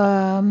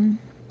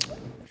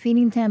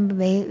Feeding Tampa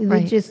Bay. We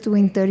were just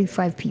doing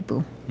 35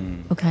 people.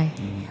 Okay.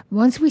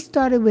 Once we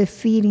started with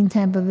Feeding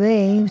Tampa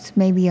Bay, it was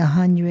maybe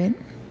 100.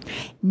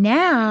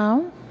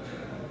 Now,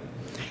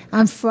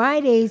 on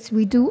Fridays,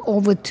 we do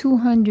over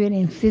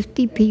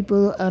 250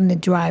 people on the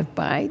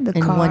drive-by, the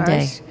In cars. one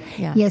day.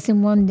 Yeah. Yes,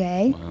 in one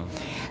day. Wow.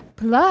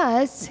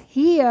 Plus,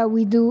 here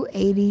we do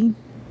 80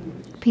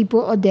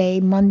 people a day,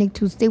 Monday,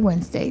 Tuesday,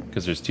 Wednesday.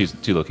 Because there's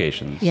two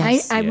locations.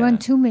 Yes. I run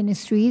two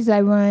ministries.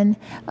 I run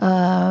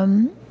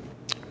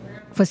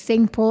for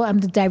St. Paul. I'm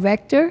the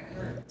director.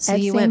 So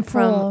at you St.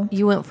 Paul.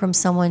 went from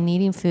someone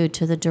needing food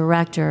to the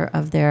director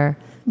of their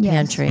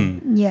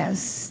pantry.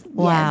 Yes.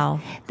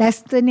 Wow. Yes.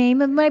 That's the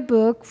name of my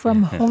book,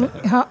 From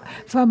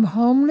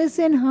Homeless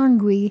and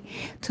Hungry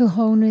to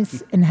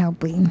Wholeness and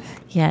Helping.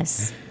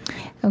 Yes.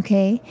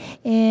 Okay.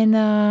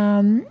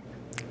 And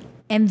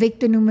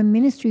Victor Newman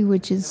Ministry,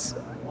 which is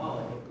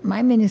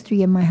my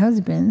ministry and my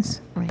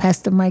husband's,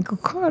 Pastor Michael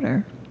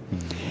Carter.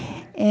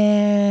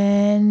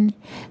 And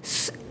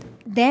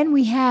then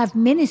we have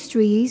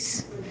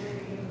ministries,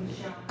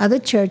 other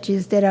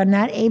churches that are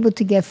not able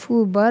to get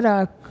food but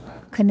are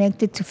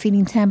connected to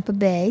Feeding Tampa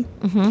Bay.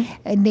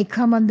 And they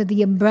come under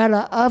the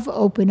umbrella of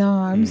Open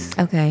Arms.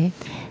 Okay.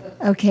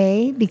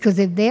 Okay, because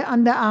if they're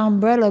under our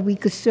umbrella, we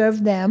could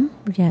serve them.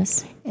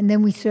 Yes. And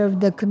then we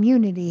serve the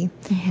community.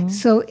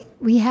 So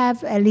we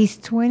have at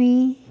least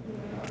 20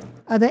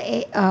 other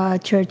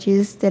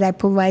churches that I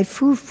provide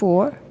food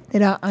for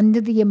that are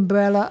under the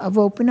umbrella of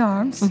Open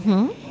Arms.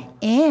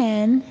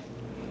 And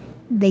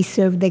they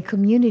serve their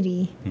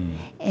community.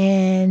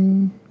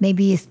 And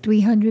maybe it's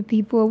 300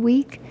 people a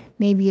week,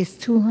 maybe it's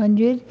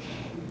 200,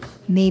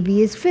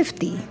 maybe it's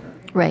 50.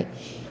 Right.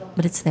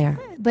 But it's there.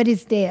 But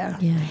it's there.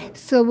 Yeah.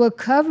 So we're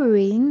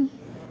covering,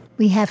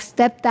 we have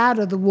stepped out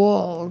of the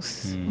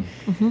walls.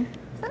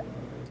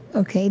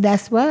 Okay,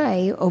 that's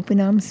why Open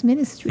Arms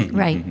Ministry.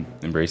 Right.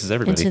 Embraces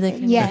everybody. Into the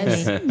community.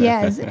 Yes,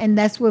 yes, and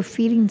that's what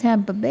Feeding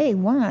Tampa Bay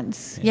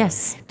wants.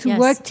 Yes. To yes.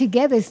 work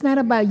together. It's not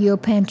about your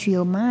pantry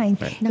or mine.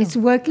 Right. No. It's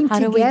working How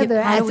do we together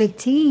get- how do as we- a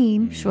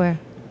team Sure.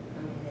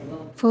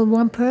 for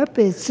one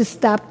purpose, to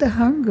stop the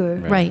hunger.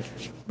 Right.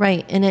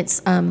 Right. And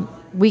it's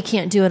we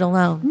can't do it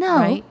alone. No.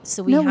 Right.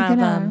 So we No, we have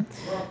cannot.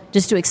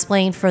 just to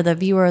explain for the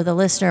viewer or the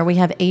listener, we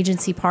have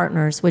agency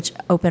partners, which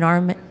Open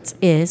Arms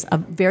is a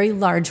very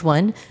large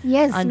one.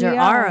 Yes, under we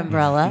our are.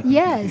 umbrella.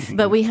 Yes.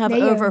 But we have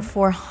They over are.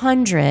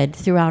 400 400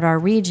 throughout our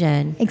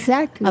region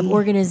Exactly. of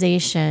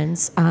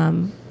organizations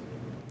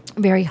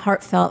very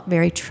heartfelt,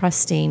 very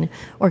trusting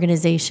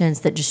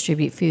organizations that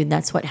distribute food.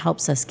 That's what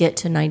helps us get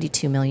to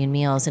 92 million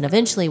meals, and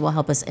eventually will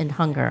help us end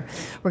hunger.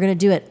 We're going to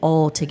do it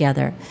all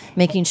together,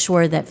 making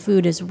sure that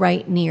food is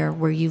right near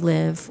where you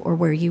live or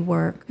where you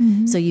work,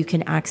 so you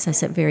can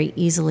access it very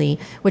easily,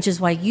 which is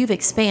why you've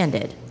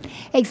expanded.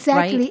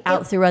 Exactly. Right?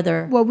 Out through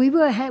other... Well,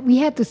 we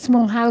had the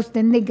small house,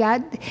 then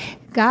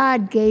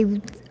God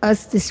gave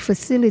us this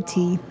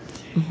facility.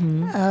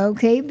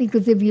 Okay,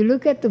 because if you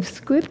look at the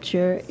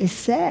scripture, it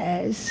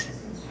says,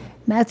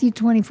 Matthew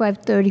 25,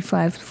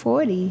 35,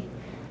 40,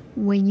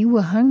 when you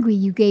were hungry,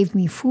 you gave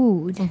me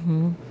food.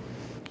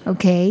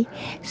 Okay,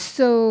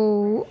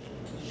 so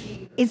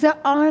it's an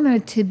honor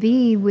to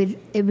be with,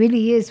 it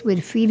really is,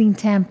 with Feeding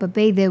Tampa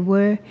Bay. That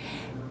we're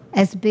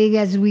as big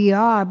as we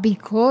are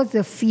because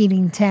of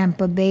Feeding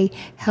Tampa Bay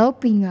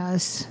helping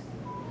us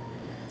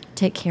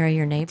take care of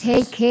your neighbors.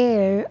 Take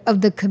care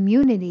of the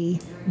community.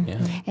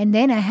 Yeah. And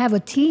then I have a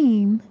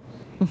team.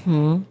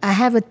 I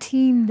have a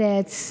team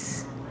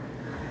that's...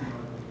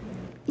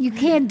 You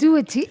can't do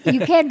it. You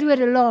can't do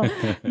it alone.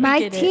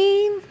 My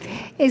team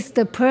is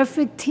the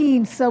perfect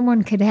team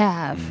someone could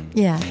have.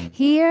 Yeah.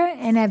 Here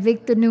and at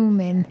Victor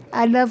Newman.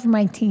 I love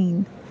my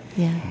team.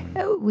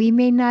 Yeah. We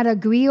may not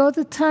agree all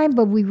the time,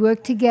 but we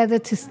work together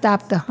to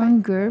stop the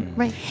hunger.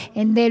 Right.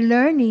 And they're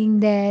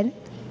learning that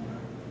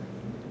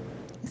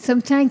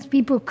sometimes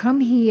people come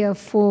here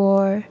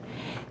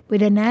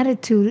with an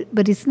attitude,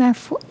 but it's not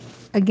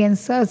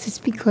against us. It's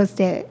because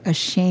they're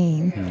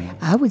ashamed.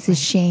 I was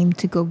ashamed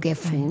to go get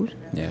food.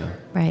 Yeah.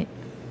 Right.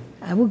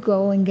 I would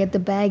go and get the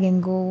bag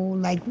and go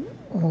like,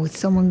 oh, is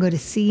someone going to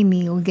see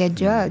me or get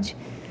judged?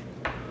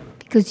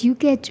 Because you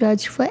get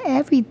judged for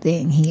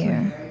everything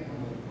here.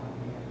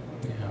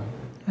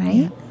 Right?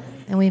 Yeah.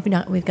 And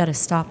we've got to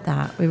stop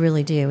that. We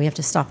really do. We have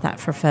to stop that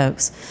for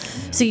folks.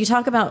 So you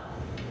talk about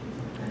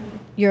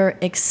your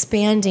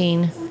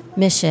expanding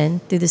mission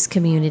through this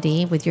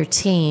community with your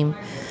team,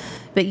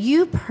 but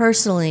you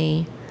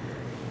personally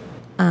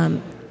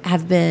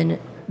have been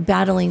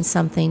battling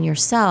something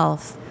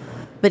yourself,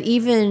 but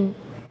you've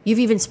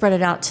even spread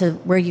it out to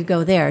where you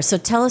go there. So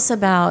tell us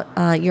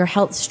about your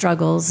health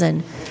struggles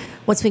and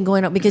what's been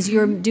going on, because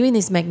you're doing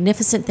these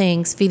magnificent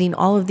things, feeding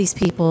all of these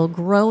people,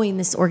 growing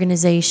this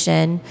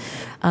organization,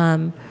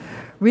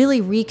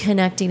 really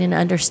reconnecting and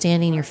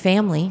understanding your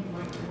family,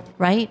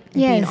 right? And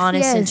being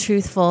honest and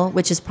truthful,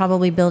 which is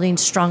probably building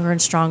stronger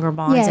and stronger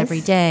bonds every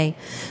day.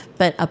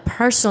 But a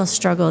personal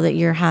struggle that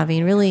you're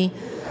having, really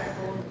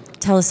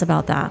tell us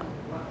about that.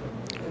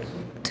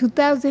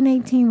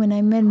 2018, when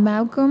I met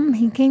Malcolm,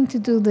 he came to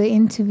do the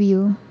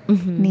interview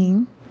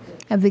me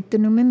at Victor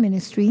Newman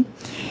Ministry.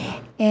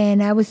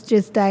 And I was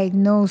just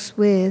diagnosed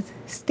with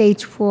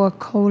stage 4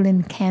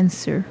 colon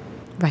cancer.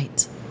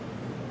 Right.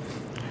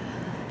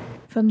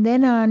 From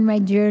then on, my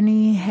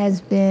journey has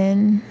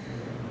been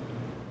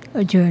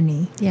a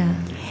journey. Yeah.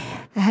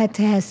 I had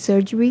to have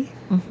surgery.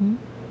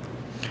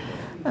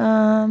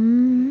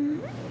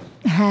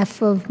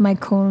 Half of my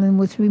colon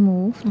was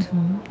removed.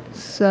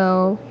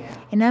 So,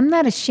 and I'm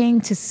not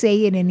ashamed to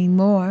say it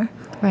anymore.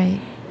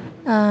 Right.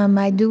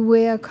 I do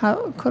wear a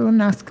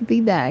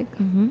colonoscopy bag.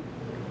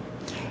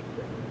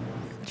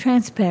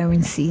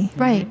 Transparency.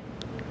 Right.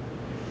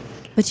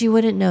 But you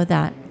wouldn't know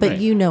that. But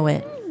you know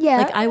it. Yeah.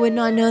 Like, I would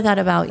not know that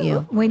about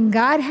you. When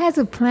God has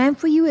a plan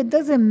for you, it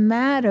doesn't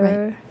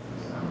matter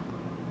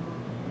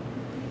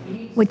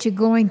what you're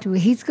going through.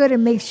 He's going to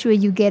make sure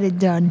you get it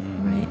done.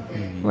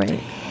 Right.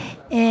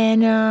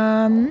 And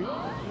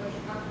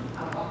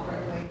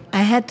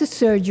I had the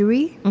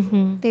surgery.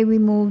 They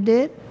removed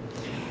it.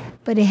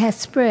 But it has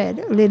spread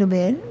a little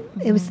bit.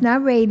 It was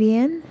not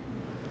radiant.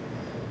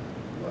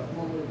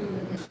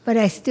 But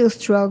I still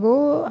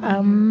struggle.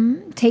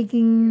 I'm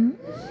taking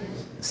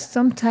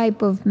some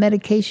type of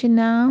medication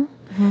now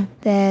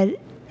that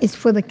is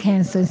for the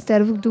cancer.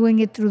 Instead of doing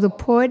it through the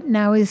port,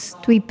 now it's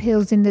 3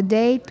 pills in the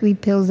day, 3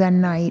 pills at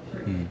night.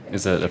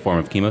 Is that a form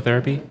of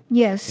chemotherapy?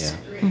 Yes.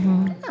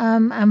 Yeah.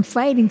 I'm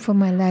fighting for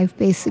my life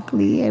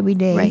basically every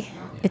day. Right.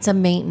 It's a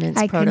maintenance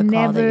I protocol can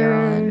never that you're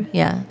on.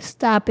 Yeah.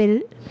 stop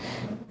it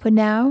for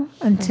now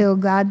until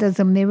God does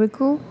a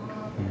miracle.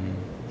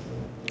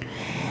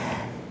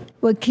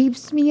 What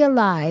keeps me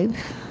alive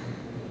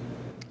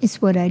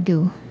is what I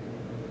do.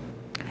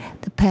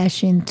 The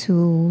passion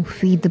to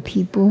feed the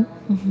people.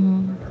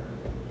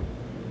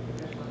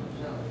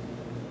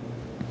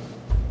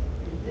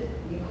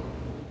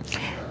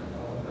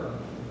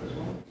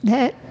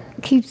 That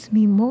keeps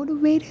me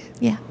motivated.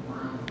 Yeah.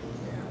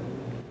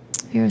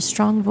 You're a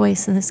strong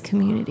voice in this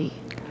community.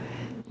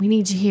 We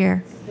need you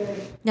here.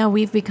 Now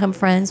we've become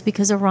friends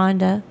because of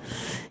Rhonda.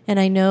 And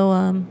I know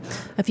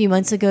a few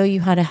months ago you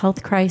had a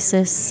health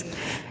crisis.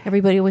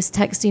 Everybody was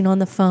texting on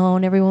the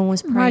phone. Everyone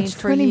was praying March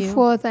for you.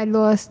 24th, I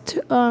lost,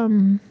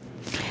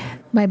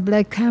 my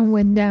blood count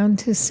went down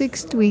to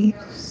 60.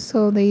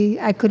 So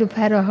I could have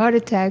had a heart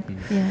attack.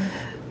 Yeah.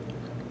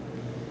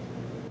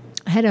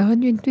 I had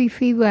 103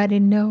 fever. I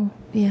didn't know.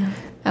 Yeah.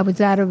 I was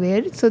out of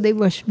it. So they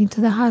rushed me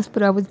to the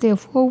hospital. I was there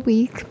for a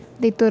week.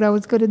 They thought I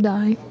was going to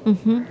die.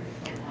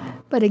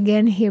 But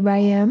again, here I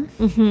am.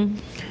 Mm-hmm.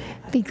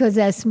 Because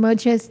as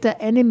much as the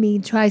enemy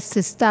tries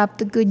to stop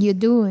the good you're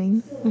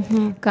doing,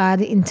 God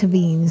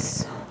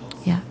intervenes.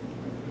 Yeah.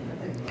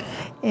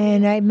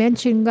 And I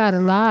mention God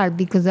a lot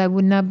because I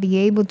would not be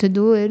able to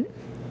do it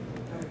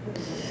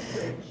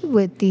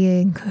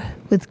without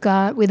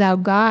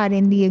God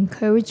and the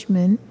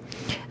encouragement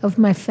of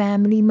my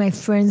family, my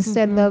friends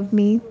that love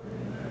me,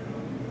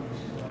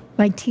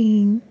 my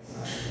team,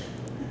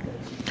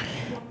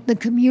 the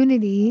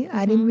community.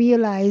 I didn't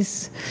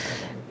realize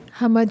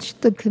how much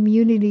the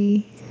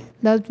community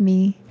loved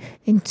me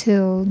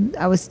until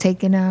I was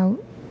taken out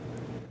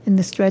in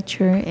the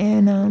stretcher,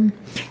 and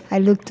I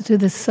looked to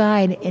the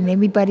side, and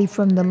everybody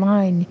from the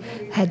line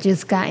had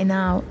just gotten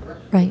out.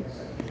 Right.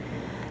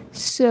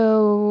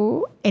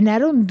 So, and I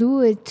don't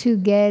do it to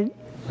get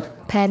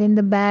pat in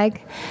the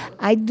back.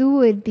 I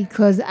do it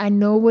because I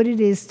know what it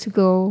is to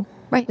go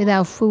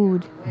without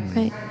food.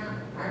 Right.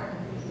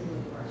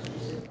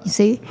 You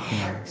see?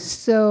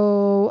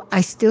 So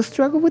I still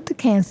struggle with the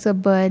cancer,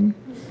 but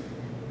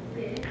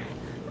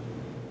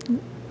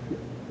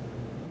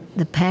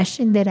the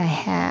passion that I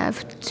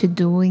have to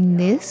doing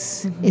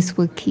this is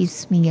what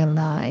keeps me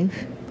alive.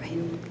 Right.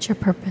 It's your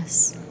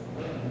purpose.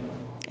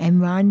 And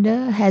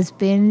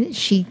Rhonda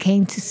she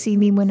came to see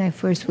me when I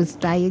first was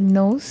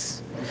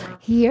diagnosed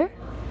here.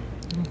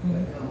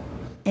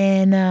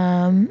 And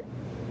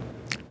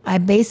I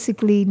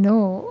basically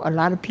know a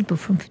lot of people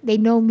they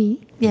know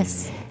me.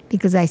 Yes.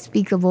 Because I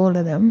speak of all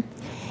of them.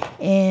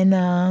 And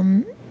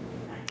I'm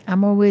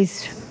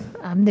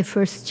the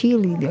first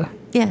cheerleader.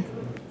 Yeah.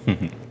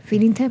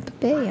 Feeding Tampa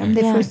Bay. I'm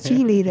the first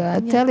cheerleader.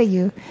 I'm telling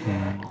you.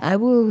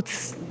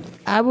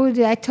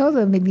 I told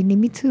them, if you need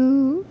me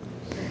to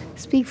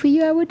speak for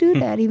you, I would do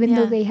that, even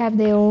though they have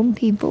their own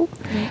people.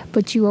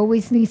 But you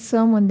always need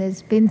someone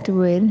that's been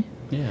through it.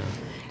 Yeah.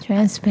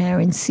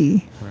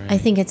 Transparency. I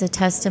think it's a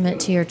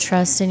testament to your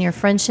trust and your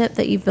friendship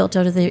that you've built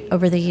over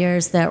the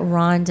years that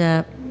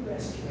Rhonda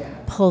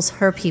pulls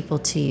her people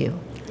to you.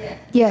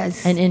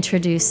 Yes. And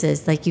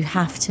introduces, like, you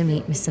have to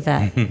meet Miss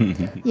Yvette.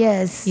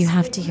 Yes. You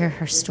have to hear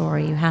her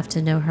story. You have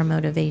to know her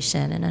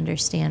motivation and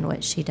understand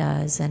what she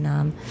does.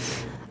 And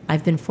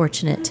I've been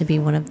fortunate to be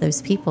one of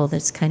those people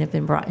that's kind of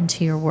been brought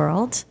into your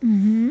world,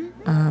 and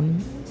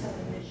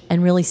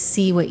really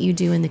see what you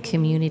do in the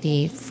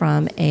community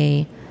from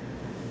a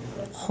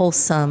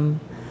wholesome,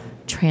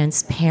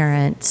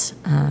 transparent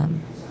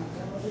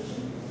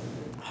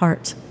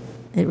heart.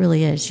 It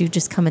really is. You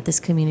just come at this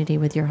community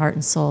with your heart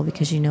and soul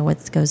because you know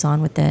what goes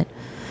on with it.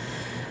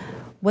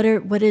 What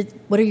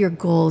are your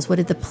goals? What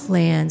are the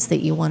plans that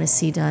you want to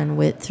see done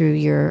through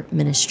your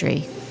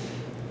ministry?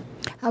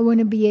 I want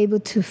to be able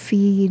to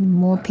feed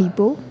more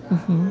people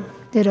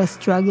that are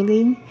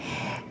struggling.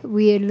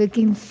 We are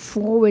looking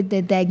forward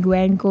that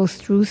grant goes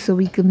through so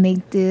we can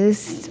make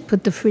this,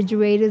 put the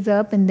refrigerators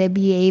up, and they'll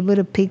be able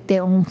to pick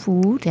their own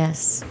food.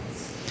 Yes.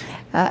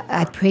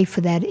 I pray for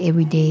that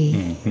every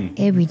day.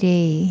 Every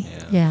day.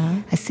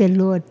 Yeah. I said,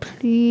 Lord,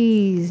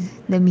 please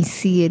let me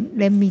see it.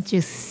 Let me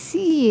just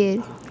see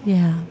it.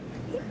 Yeah.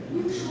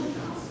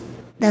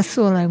 That's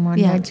all I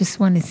want. Yeah. I just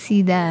want to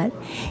see that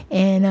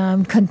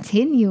and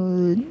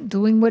continue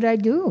doing what I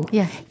do.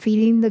 Yeah.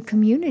 Feeding the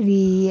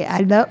community. I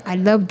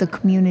love the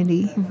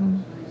community.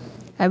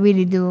 I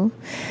really do.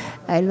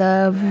 I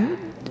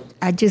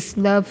just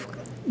love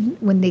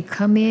when they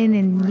come in,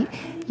 and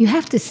you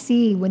have to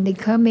see when they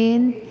come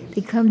in,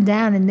 they come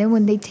down, and then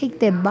when they take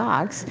their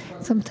box,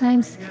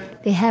 sometimes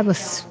they have a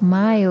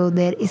smile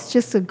that it's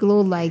just a glow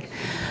like,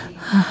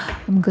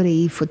 I'm going to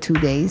eat for 2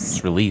 days.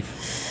 It's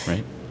relief,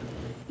 right?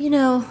 You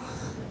know,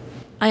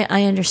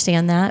 I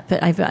understand that,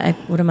 but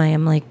what am I?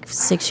 I'm like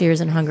 6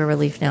 years in hunger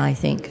relief now, I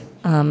think.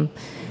 I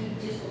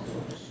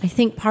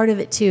think part of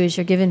it, too, is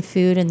you're given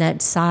food and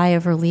that sigh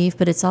of relief,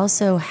 but it's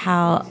also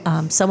how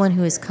someone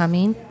who is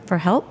coming for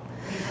help,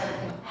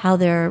 how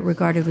they're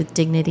regarded with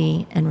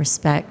dignity and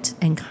respect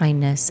and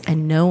kindness,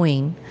 and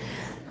knowing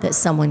that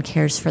someone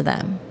cares for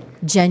them,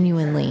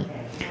 genuinely.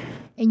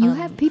 And you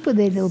have people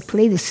that will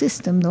play the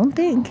system, don't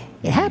think.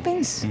 It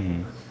happens.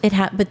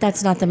 But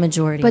that's not the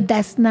majority. But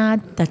that's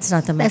not the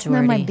majority. That's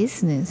not my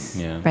business.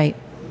 Yeah. Right.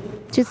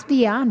 Just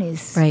be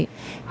honest. Right.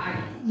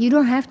 You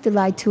don't have to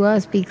lie to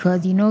us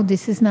because,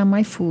 this is not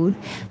my food.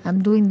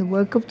 I'm doing the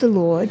work of the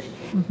Lord.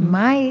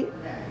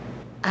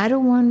 I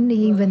don't want to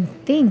even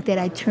think that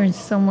I turn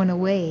someone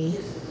away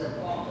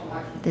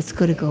that's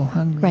going to go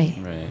hungry.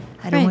 Right.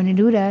 I don't want to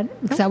do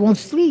that because I won't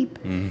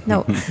sleep.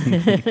 No.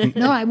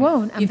 No, I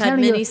won't. You've had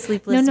many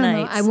sleepless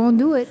nights. No, I won't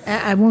do it.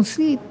 I won't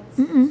sleep.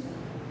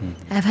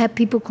 I've had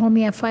people call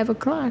me at 5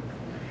 o'clock,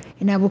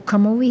 and I will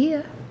come over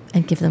here.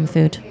 And give them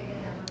food.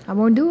 I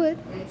won't do it.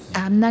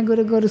 I'm not going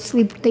to go to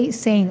sleep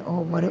saying,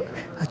 oh, what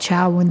a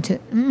child went to.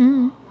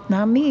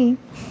 Not me.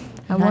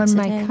 I Not want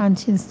today. my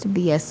conscience to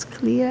be as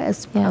clear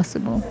as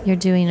possible. You're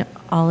doing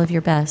all of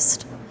your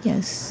best.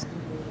 Yes.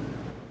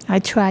 I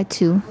try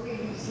to.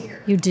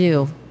 You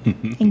do.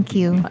 Thank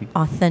you.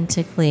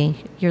 Authentically.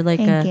 You're like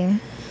Thank you.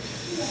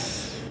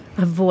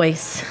 a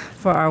voice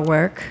for our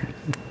work.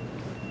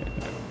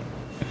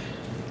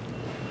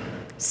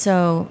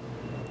 So,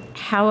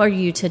 how are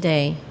you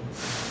today?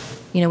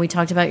 You know, we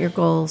talked about your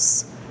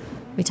goals.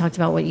 We talked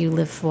about what you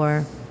live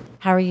for.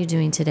 How are you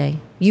doing today?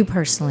 You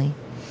personally?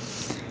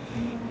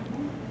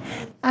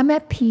 I'm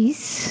at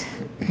peace.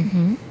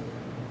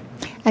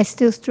 I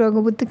still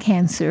struggle with the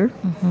cancer.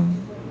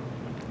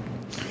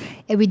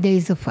 Every day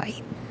is a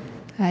fight.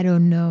 I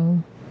don't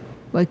know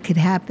what could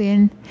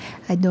happen.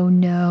 I don't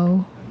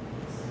know.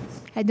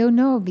 I don't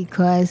know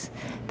because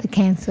the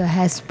cancer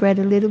has spread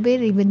a little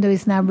bit, even though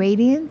it's not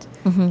radiant.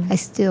 I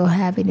still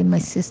have it in my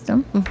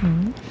system.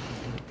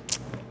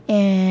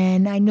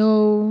 And I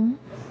know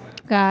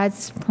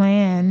God's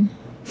plan.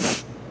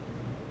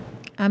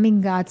 I'm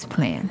in God's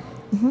plan.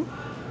 You're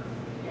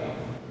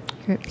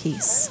at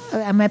peace.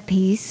 I'm at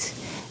peace.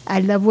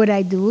 I love what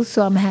I do,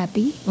 so I'm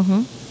happy.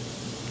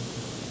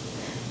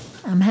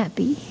 I'm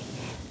happy.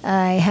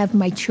 I have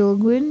my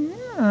children,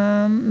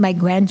 my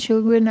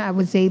grandchildren. I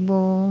was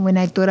able, when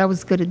I thought I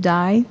was going to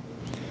die,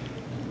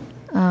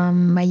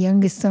 my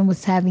youngest son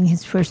was having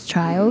his first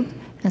child.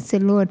 I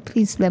said, Lord,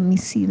 please let me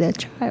see that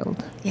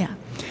child. Yeah.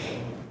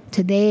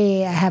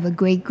 Today, I have a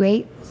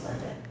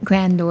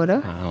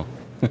great-great-granddaughter. Wow.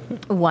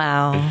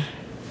 Wow.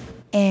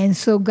 And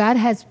so God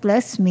has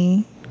blessed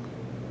me.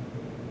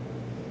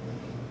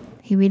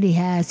 He really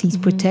has. He's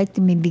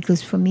protected me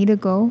because for me to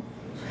go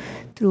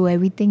through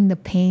everything, the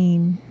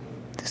pain,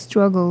 the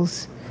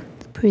struggles,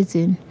 the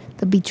prison,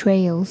 the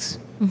betrayals,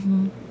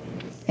 and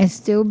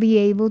still be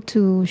able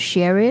to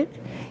share it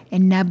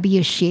and not be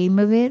ashamed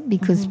of it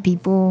because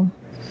people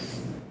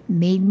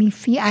made me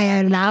feel, I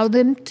allowed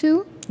them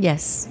to.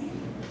 Yes.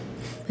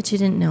 But you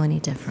didn't know any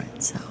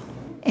different, so.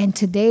 And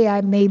today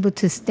I'm able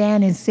to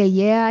stand and say,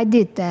 yeah, I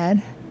did that,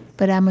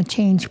 but I'm a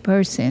changed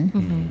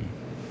person.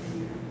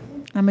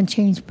 I'm a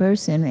changed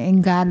person,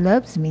 and God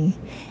loves me.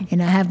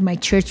 And I have my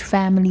church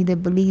family that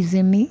believes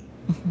in me.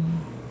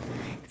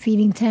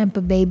 Feeding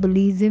Tampa Bay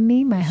believes in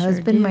me, my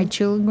husband, do. my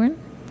children.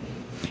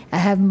 I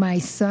have my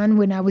son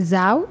when I was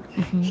out.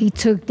 He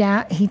took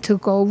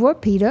over,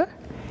 Peter.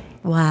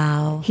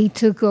 Wow. He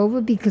took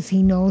over because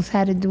he knows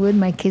how to do it.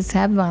 My kids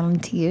have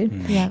volunteered.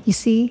 Yeah. You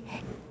see,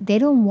 they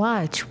don't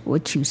watch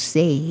what you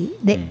say.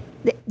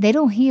 They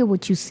don't hear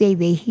what you say.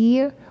 They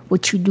hear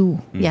what you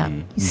do. Yeah.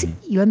 You see,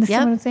 you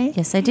understand what I'm saying?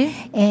 Yes, I do.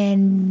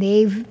 And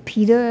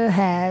Peter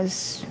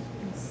has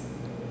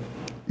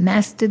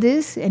mastered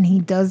this, and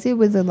he does it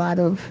with a lot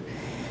of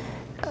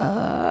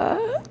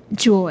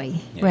joy.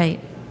 Right.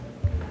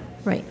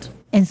 Right.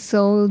 And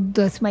so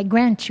does my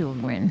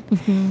grandchildren.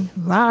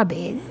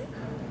 Robin.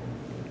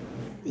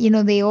 You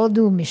know, they all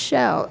do.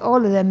 Michelle,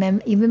 all of them.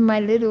 And even my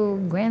little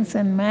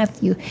grandson,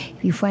 Matthew,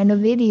 if you find a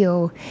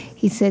video,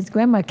 he says,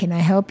 Grandma, can I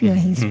help you? And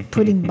he's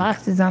putting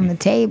boxes on the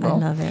table. I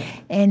love it.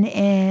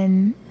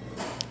 And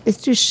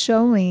it's just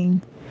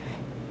showing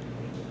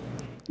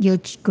your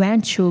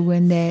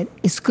grandchildren that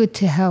it's good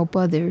to help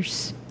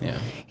others. Yeah.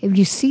 If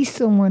you see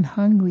someone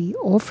hungry,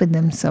 offer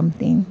them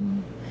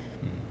something.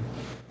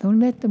 Don't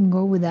let them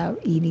go without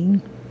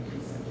eating.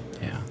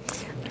 Yeah.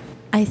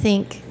 I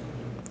think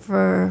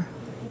for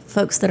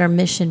folks that are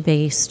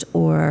mission-based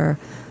or,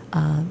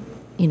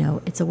 you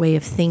know, it's a way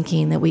of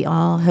thinking that we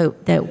all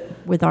hope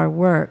that with our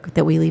work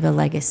that we leave a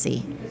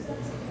legacy.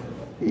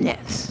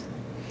 Yes.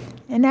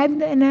 And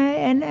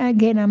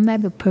again, I'm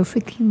not a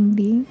perfect human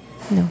being.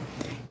 No.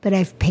 But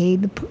I've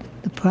paid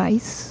the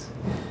price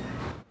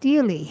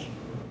dearly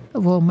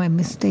of all my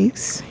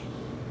mistakes.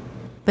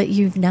 But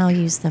you've now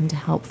used them to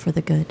help for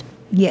the good.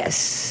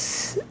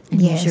 Yes. And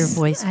yes. use your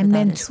voice for I that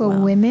mentor as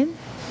well. women.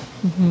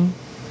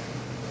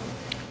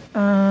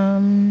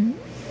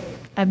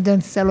 I've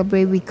done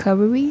Celebrate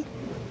Recovery.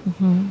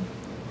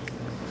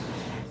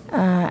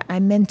 I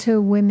mentor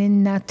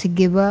women not to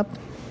give up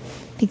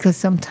because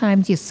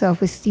sometimes your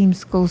self-esteem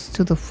goes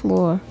to the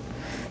floor.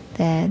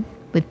 That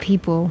with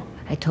people,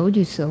 I told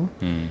you so.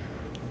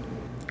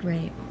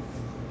 Right.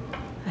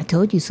 I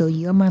told you so.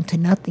 You amount to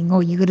nothing.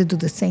 Oh, you're going to do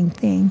the same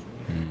thing.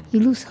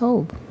 You lose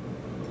hope.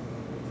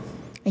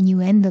 And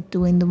you end up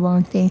doing the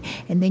wrong thing.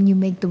 And then you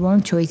make the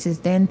wrong choices.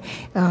 Then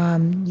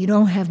you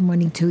don't have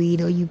money to eat,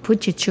 or you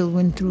put your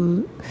children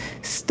through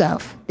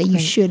stuff that you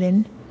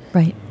shouldn't.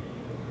 Right.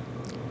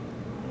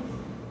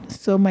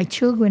 So my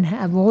children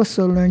have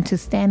also learned to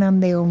stand on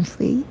their own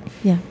feet,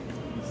 Yeah.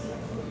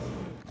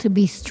 to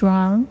be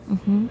strong.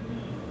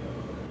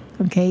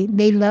 Okay,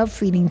 they love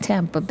Feeding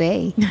Tampa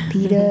Bay.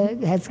 Peter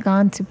has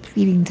gone to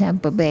Feeding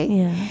Tampa Bay.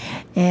 Yeah.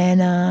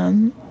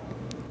 And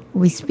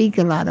I speak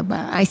a lot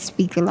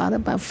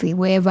about feeding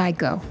wherever I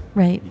go.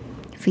 Right.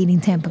 Feeding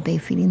Tampa Bay,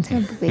 Feeding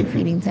Tampa Bay,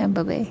 Feeding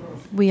Tampa Bay.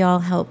 We all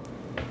help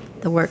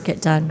the work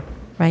get done,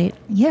 right?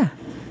 Yeah.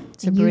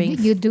 To And bring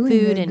you're doing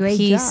food a and great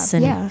peace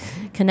job. and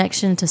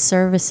connection to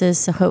services,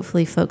 so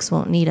hopefully folks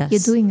won't need us.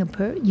 You're doing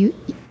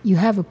you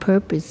have a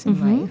purpose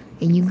in life,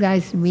 and you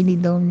guys really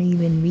don't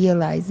even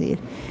realize it.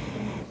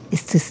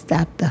 It's to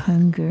stop the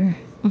hunger.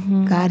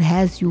 God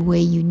has you where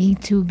you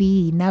need to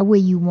be, not where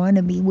you want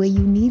to be, where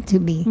you need to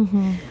be.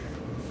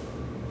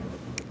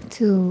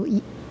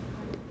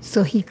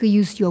 So he could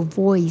use your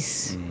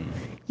voice.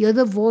 You're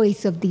the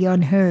voice of the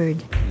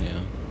unheard.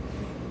 Yeah.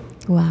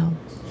 Wow.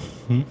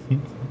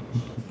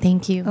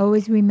 Thank you.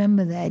 Always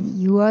remember that.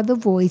 You are the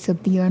voice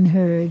of the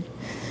unheard.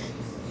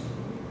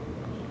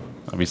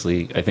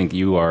 Obviously, I think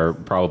you are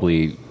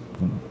probably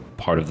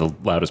part of the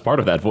loudest part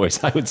of that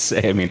voice, I would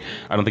say. I mean,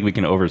 I don't think we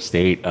can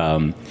overstate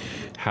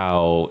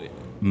how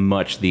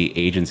much the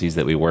agencies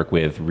that we work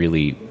with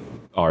really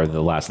are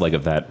the last leg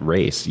of that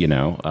race, you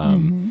know?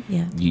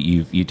 Yeah.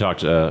 You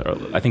talked,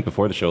 I think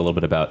before the show, a little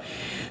bit about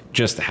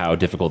just how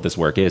difficult this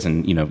work is.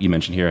 And, you know, you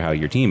mentioned here how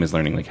your team is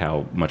learning, like,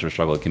 how much of a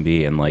struggle it can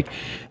be. And, like,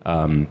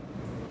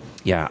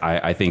 yeah,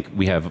 I think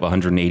we have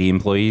 180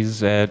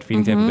 employees at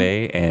Feeding Tampa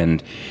Bay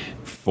and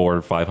 400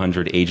 or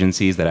 500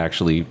 agencies that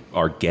actually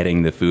are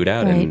getting the food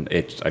out. Right. And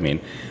it's, I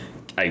mean,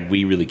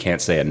 we really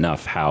can't say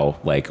enough how,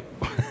 like,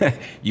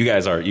 you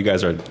guys are.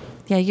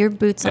 Yeah, your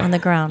boots on the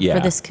ground Yeah.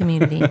 for this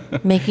community,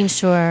 making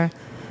sure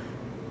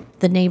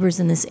the neighbors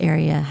in this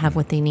area have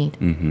what they need.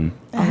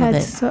 All of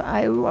it.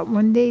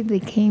 One day they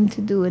came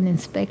to do an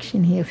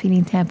inspection here,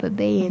 Feeding Tampa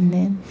Bay, and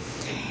then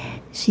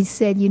she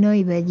said, you know,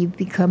 Yvette, you've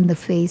become the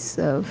face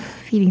of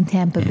Feeding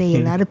Tampa Bay.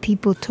 A lot of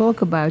people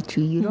talk about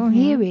you. You don't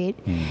hear it,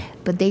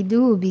 but they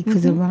do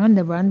because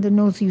Rhonda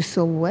knows you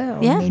so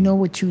well. Yeah. And they know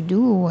what you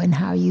do and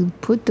how you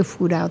put the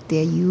food out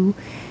there.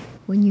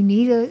 When you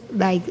need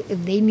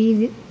if they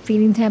need it,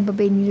 Feeding Tampa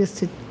Bay need us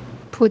to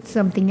put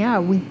something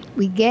out,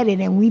 we get it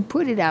and we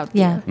put it out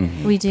Yeah, there.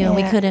 we do. And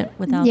we couldn't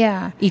without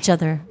each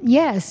other.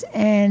 Yes,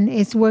 and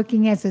it's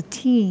working as a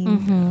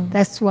team.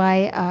 That's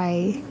why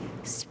I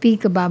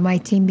speak about my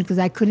team, because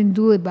I couldn't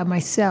do it by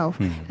myself.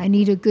 I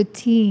need a good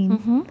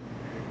team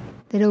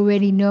that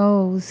already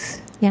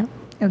knows. Yeah.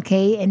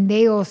 Okay, and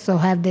they also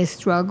have their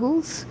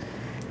struggles,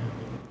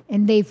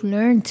 and they've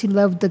learned to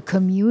love the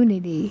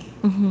community.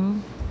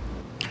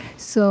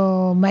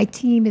 So my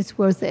team is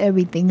worth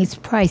everything. It's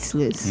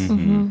priceless.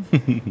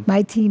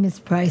 My team is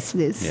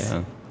priceless.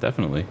 Yeah,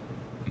 definitely.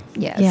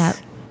 Yes. Yeah.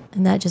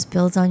 And that just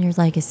builds on your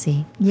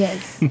legacy.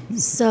 Yes.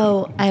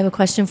 So I have a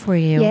question for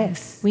you.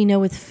 Yes. We know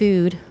with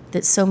food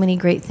that so many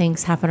great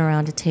things happen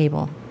around a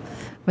table,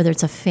 whether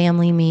it's a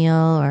family meal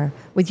or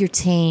with your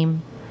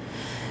team.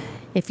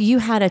 If you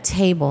had a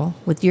table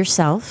with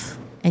yourself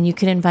and you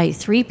could invite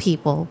 3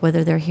 people,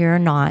 whether they're here or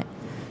not,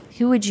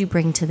 who would you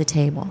bring to the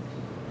table?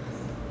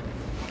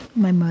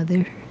 My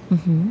mother.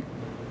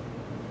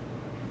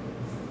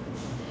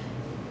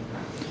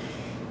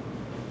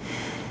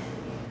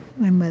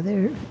 My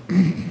mother.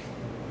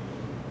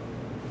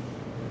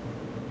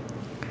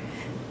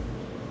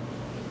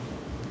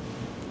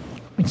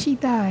 When she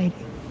died,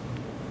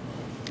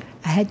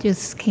 I had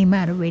just came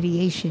out of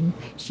radiation.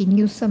 She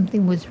knew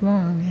something was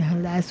wrong, and her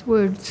last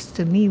words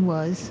to me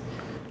was,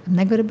 "I'm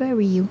not going to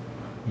bury you."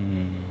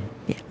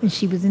 And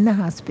she was in the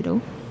hospital.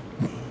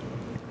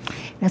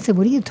 And I said,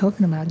 "What are you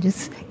talking about?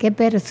 Just get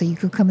better so you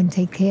could come and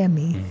take care of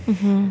me."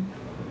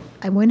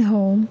 I went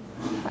home.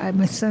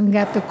 My son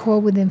got the call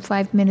within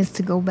 5 minutes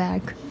to go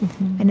back.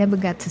 I never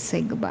got to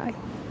say goodbye.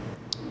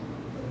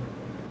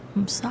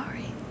 I'm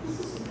sorry.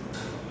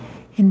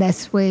 And that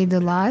swayed a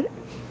lot.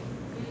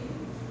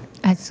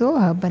 I saw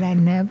her, but I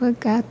never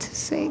got to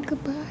say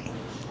goodbye.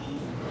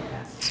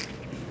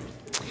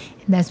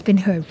 And that's been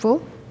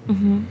hurtful.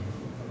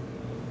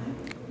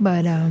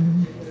 But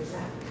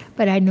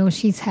I know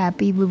she's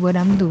happy with what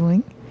I'm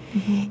doing.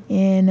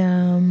 And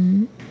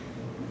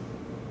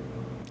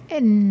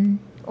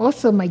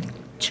also my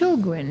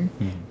children,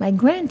 my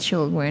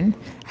grandchildren,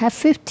 I have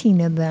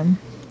 15 of them.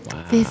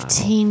 Wow.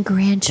 15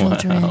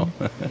 grandchildren. Wow.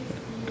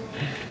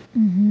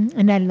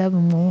 And I love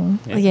them all.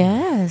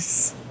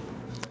 Yes.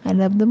 I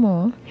love them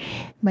all.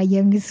 My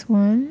youngest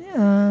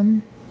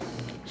one,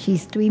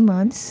 she's 3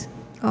 months,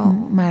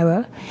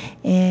 Myra,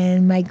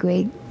 and my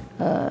great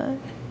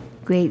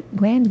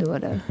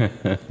granddaughter,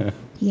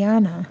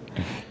 Tiana,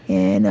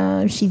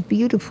 and she's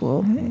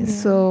beautiful.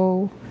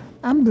 So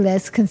I'm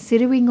blessed,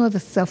 considering all the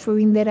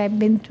suffering that I've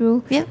been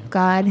through. Yep.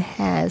 God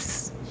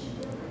has.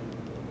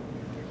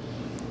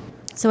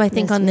 So I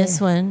think Yes, on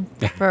this one,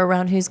 for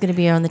around who's going to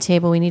be on the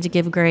table, we need to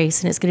give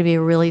grace, and it's going to be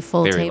a really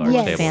full Very table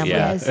large with Yes, table, family.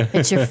 yeah. yes,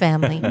 It's your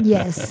family.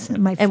 yes.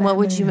 My And what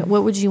would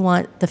family. you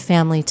want the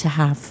family to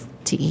have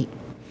to eat?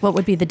 What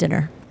would be the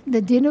dinner?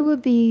 The dinner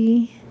would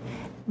be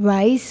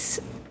rice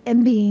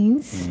and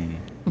beans,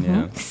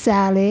 Yeah.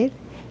 salad.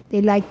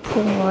 They like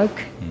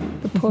pork,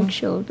 the pork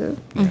shoulder.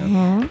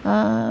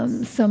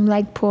 Some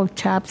like pork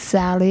chop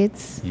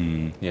salads,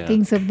 Yeah.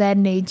 things of that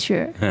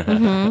nature.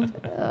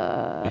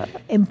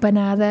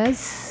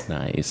 Empanadas.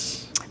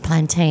 Nice.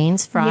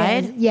 Plantains,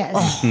 fried.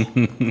 Yes.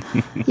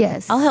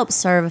 Yes. I'll help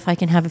serve if I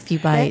can have a few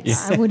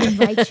bites. I would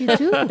invite you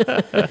too.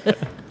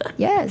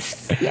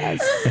 Yes.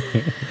 Yes.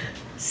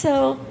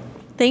 So,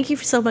 thank you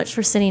so much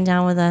for sitting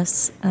down with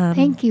us.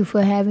 Thank you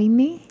for having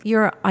me.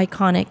 You're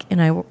iconic in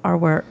our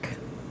work,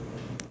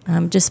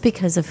 just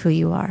because of who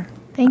you are.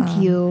 Thank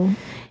you.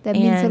 That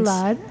means a and-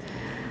 lot.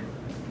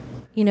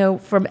 You know,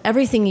 from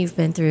everything you've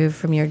been through,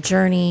 from your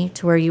journey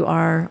to where you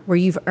are, where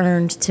you've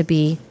earned to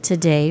be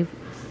today,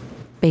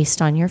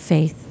 based on your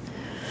faith.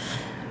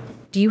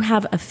 Do you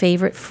have a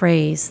favorite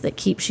phrase that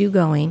keeps you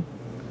going?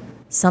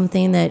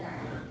 Something that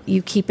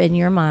you keep in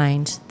your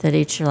mind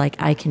that you're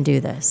like, I can do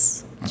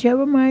this?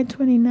 Jeremiah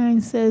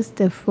 29 says,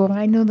 therefore,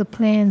 I know the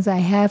plans I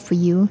have for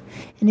you,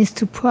 and it's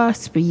to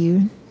prosper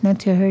you, not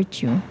to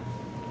hurt you.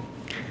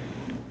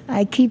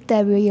 I keep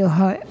that real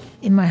heart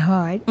in my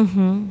heart.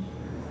 Mm-hmm.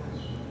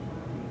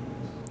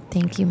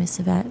 Thank you, Miss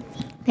Yvette.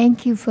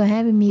 Thank you for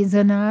having me. It's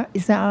an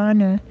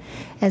honor,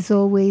 as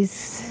always,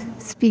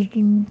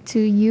 speaking to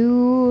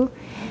you,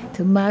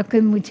 to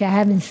Malcolm, which I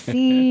haven't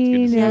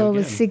seen in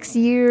over 6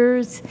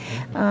 years.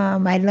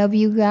 I love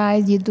you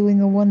guys. You're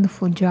doing a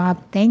wonderful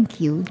job.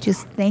 Thank you.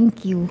 Just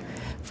thank you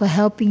for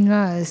helping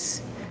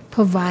us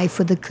provide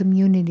for the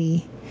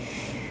community.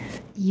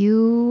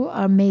 You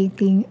are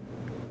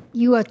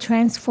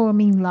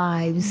transforming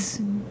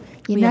lives.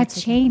 You're not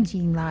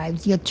changing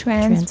lives. You're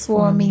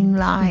transforming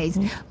lives.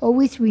 Mm-hmm.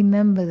 Always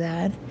remember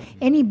that.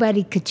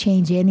 Anybody could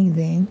change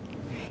anything.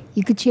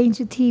 You could change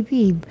the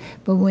TV.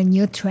 But when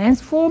you're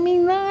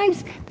transforming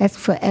lives, that's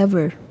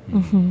forever.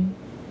 Mm-hmm.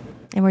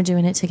 And we're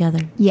doing it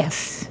together.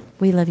 Yes.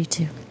 We love you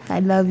too. I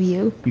love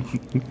you.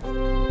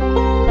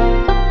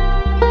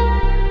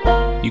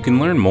 You can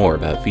learn more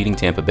about Feeding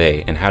Tampa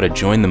Bay and how to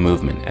join the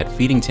movement at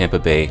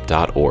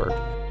feedingtampabay.org.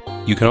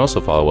 You can also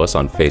follow us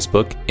on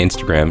Facebook,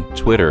 Instagram,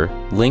 Twitter,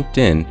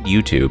 LinkedIn,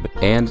 YouTube,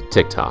 and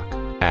TikTok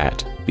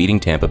at Feeding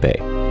Tampa Bay.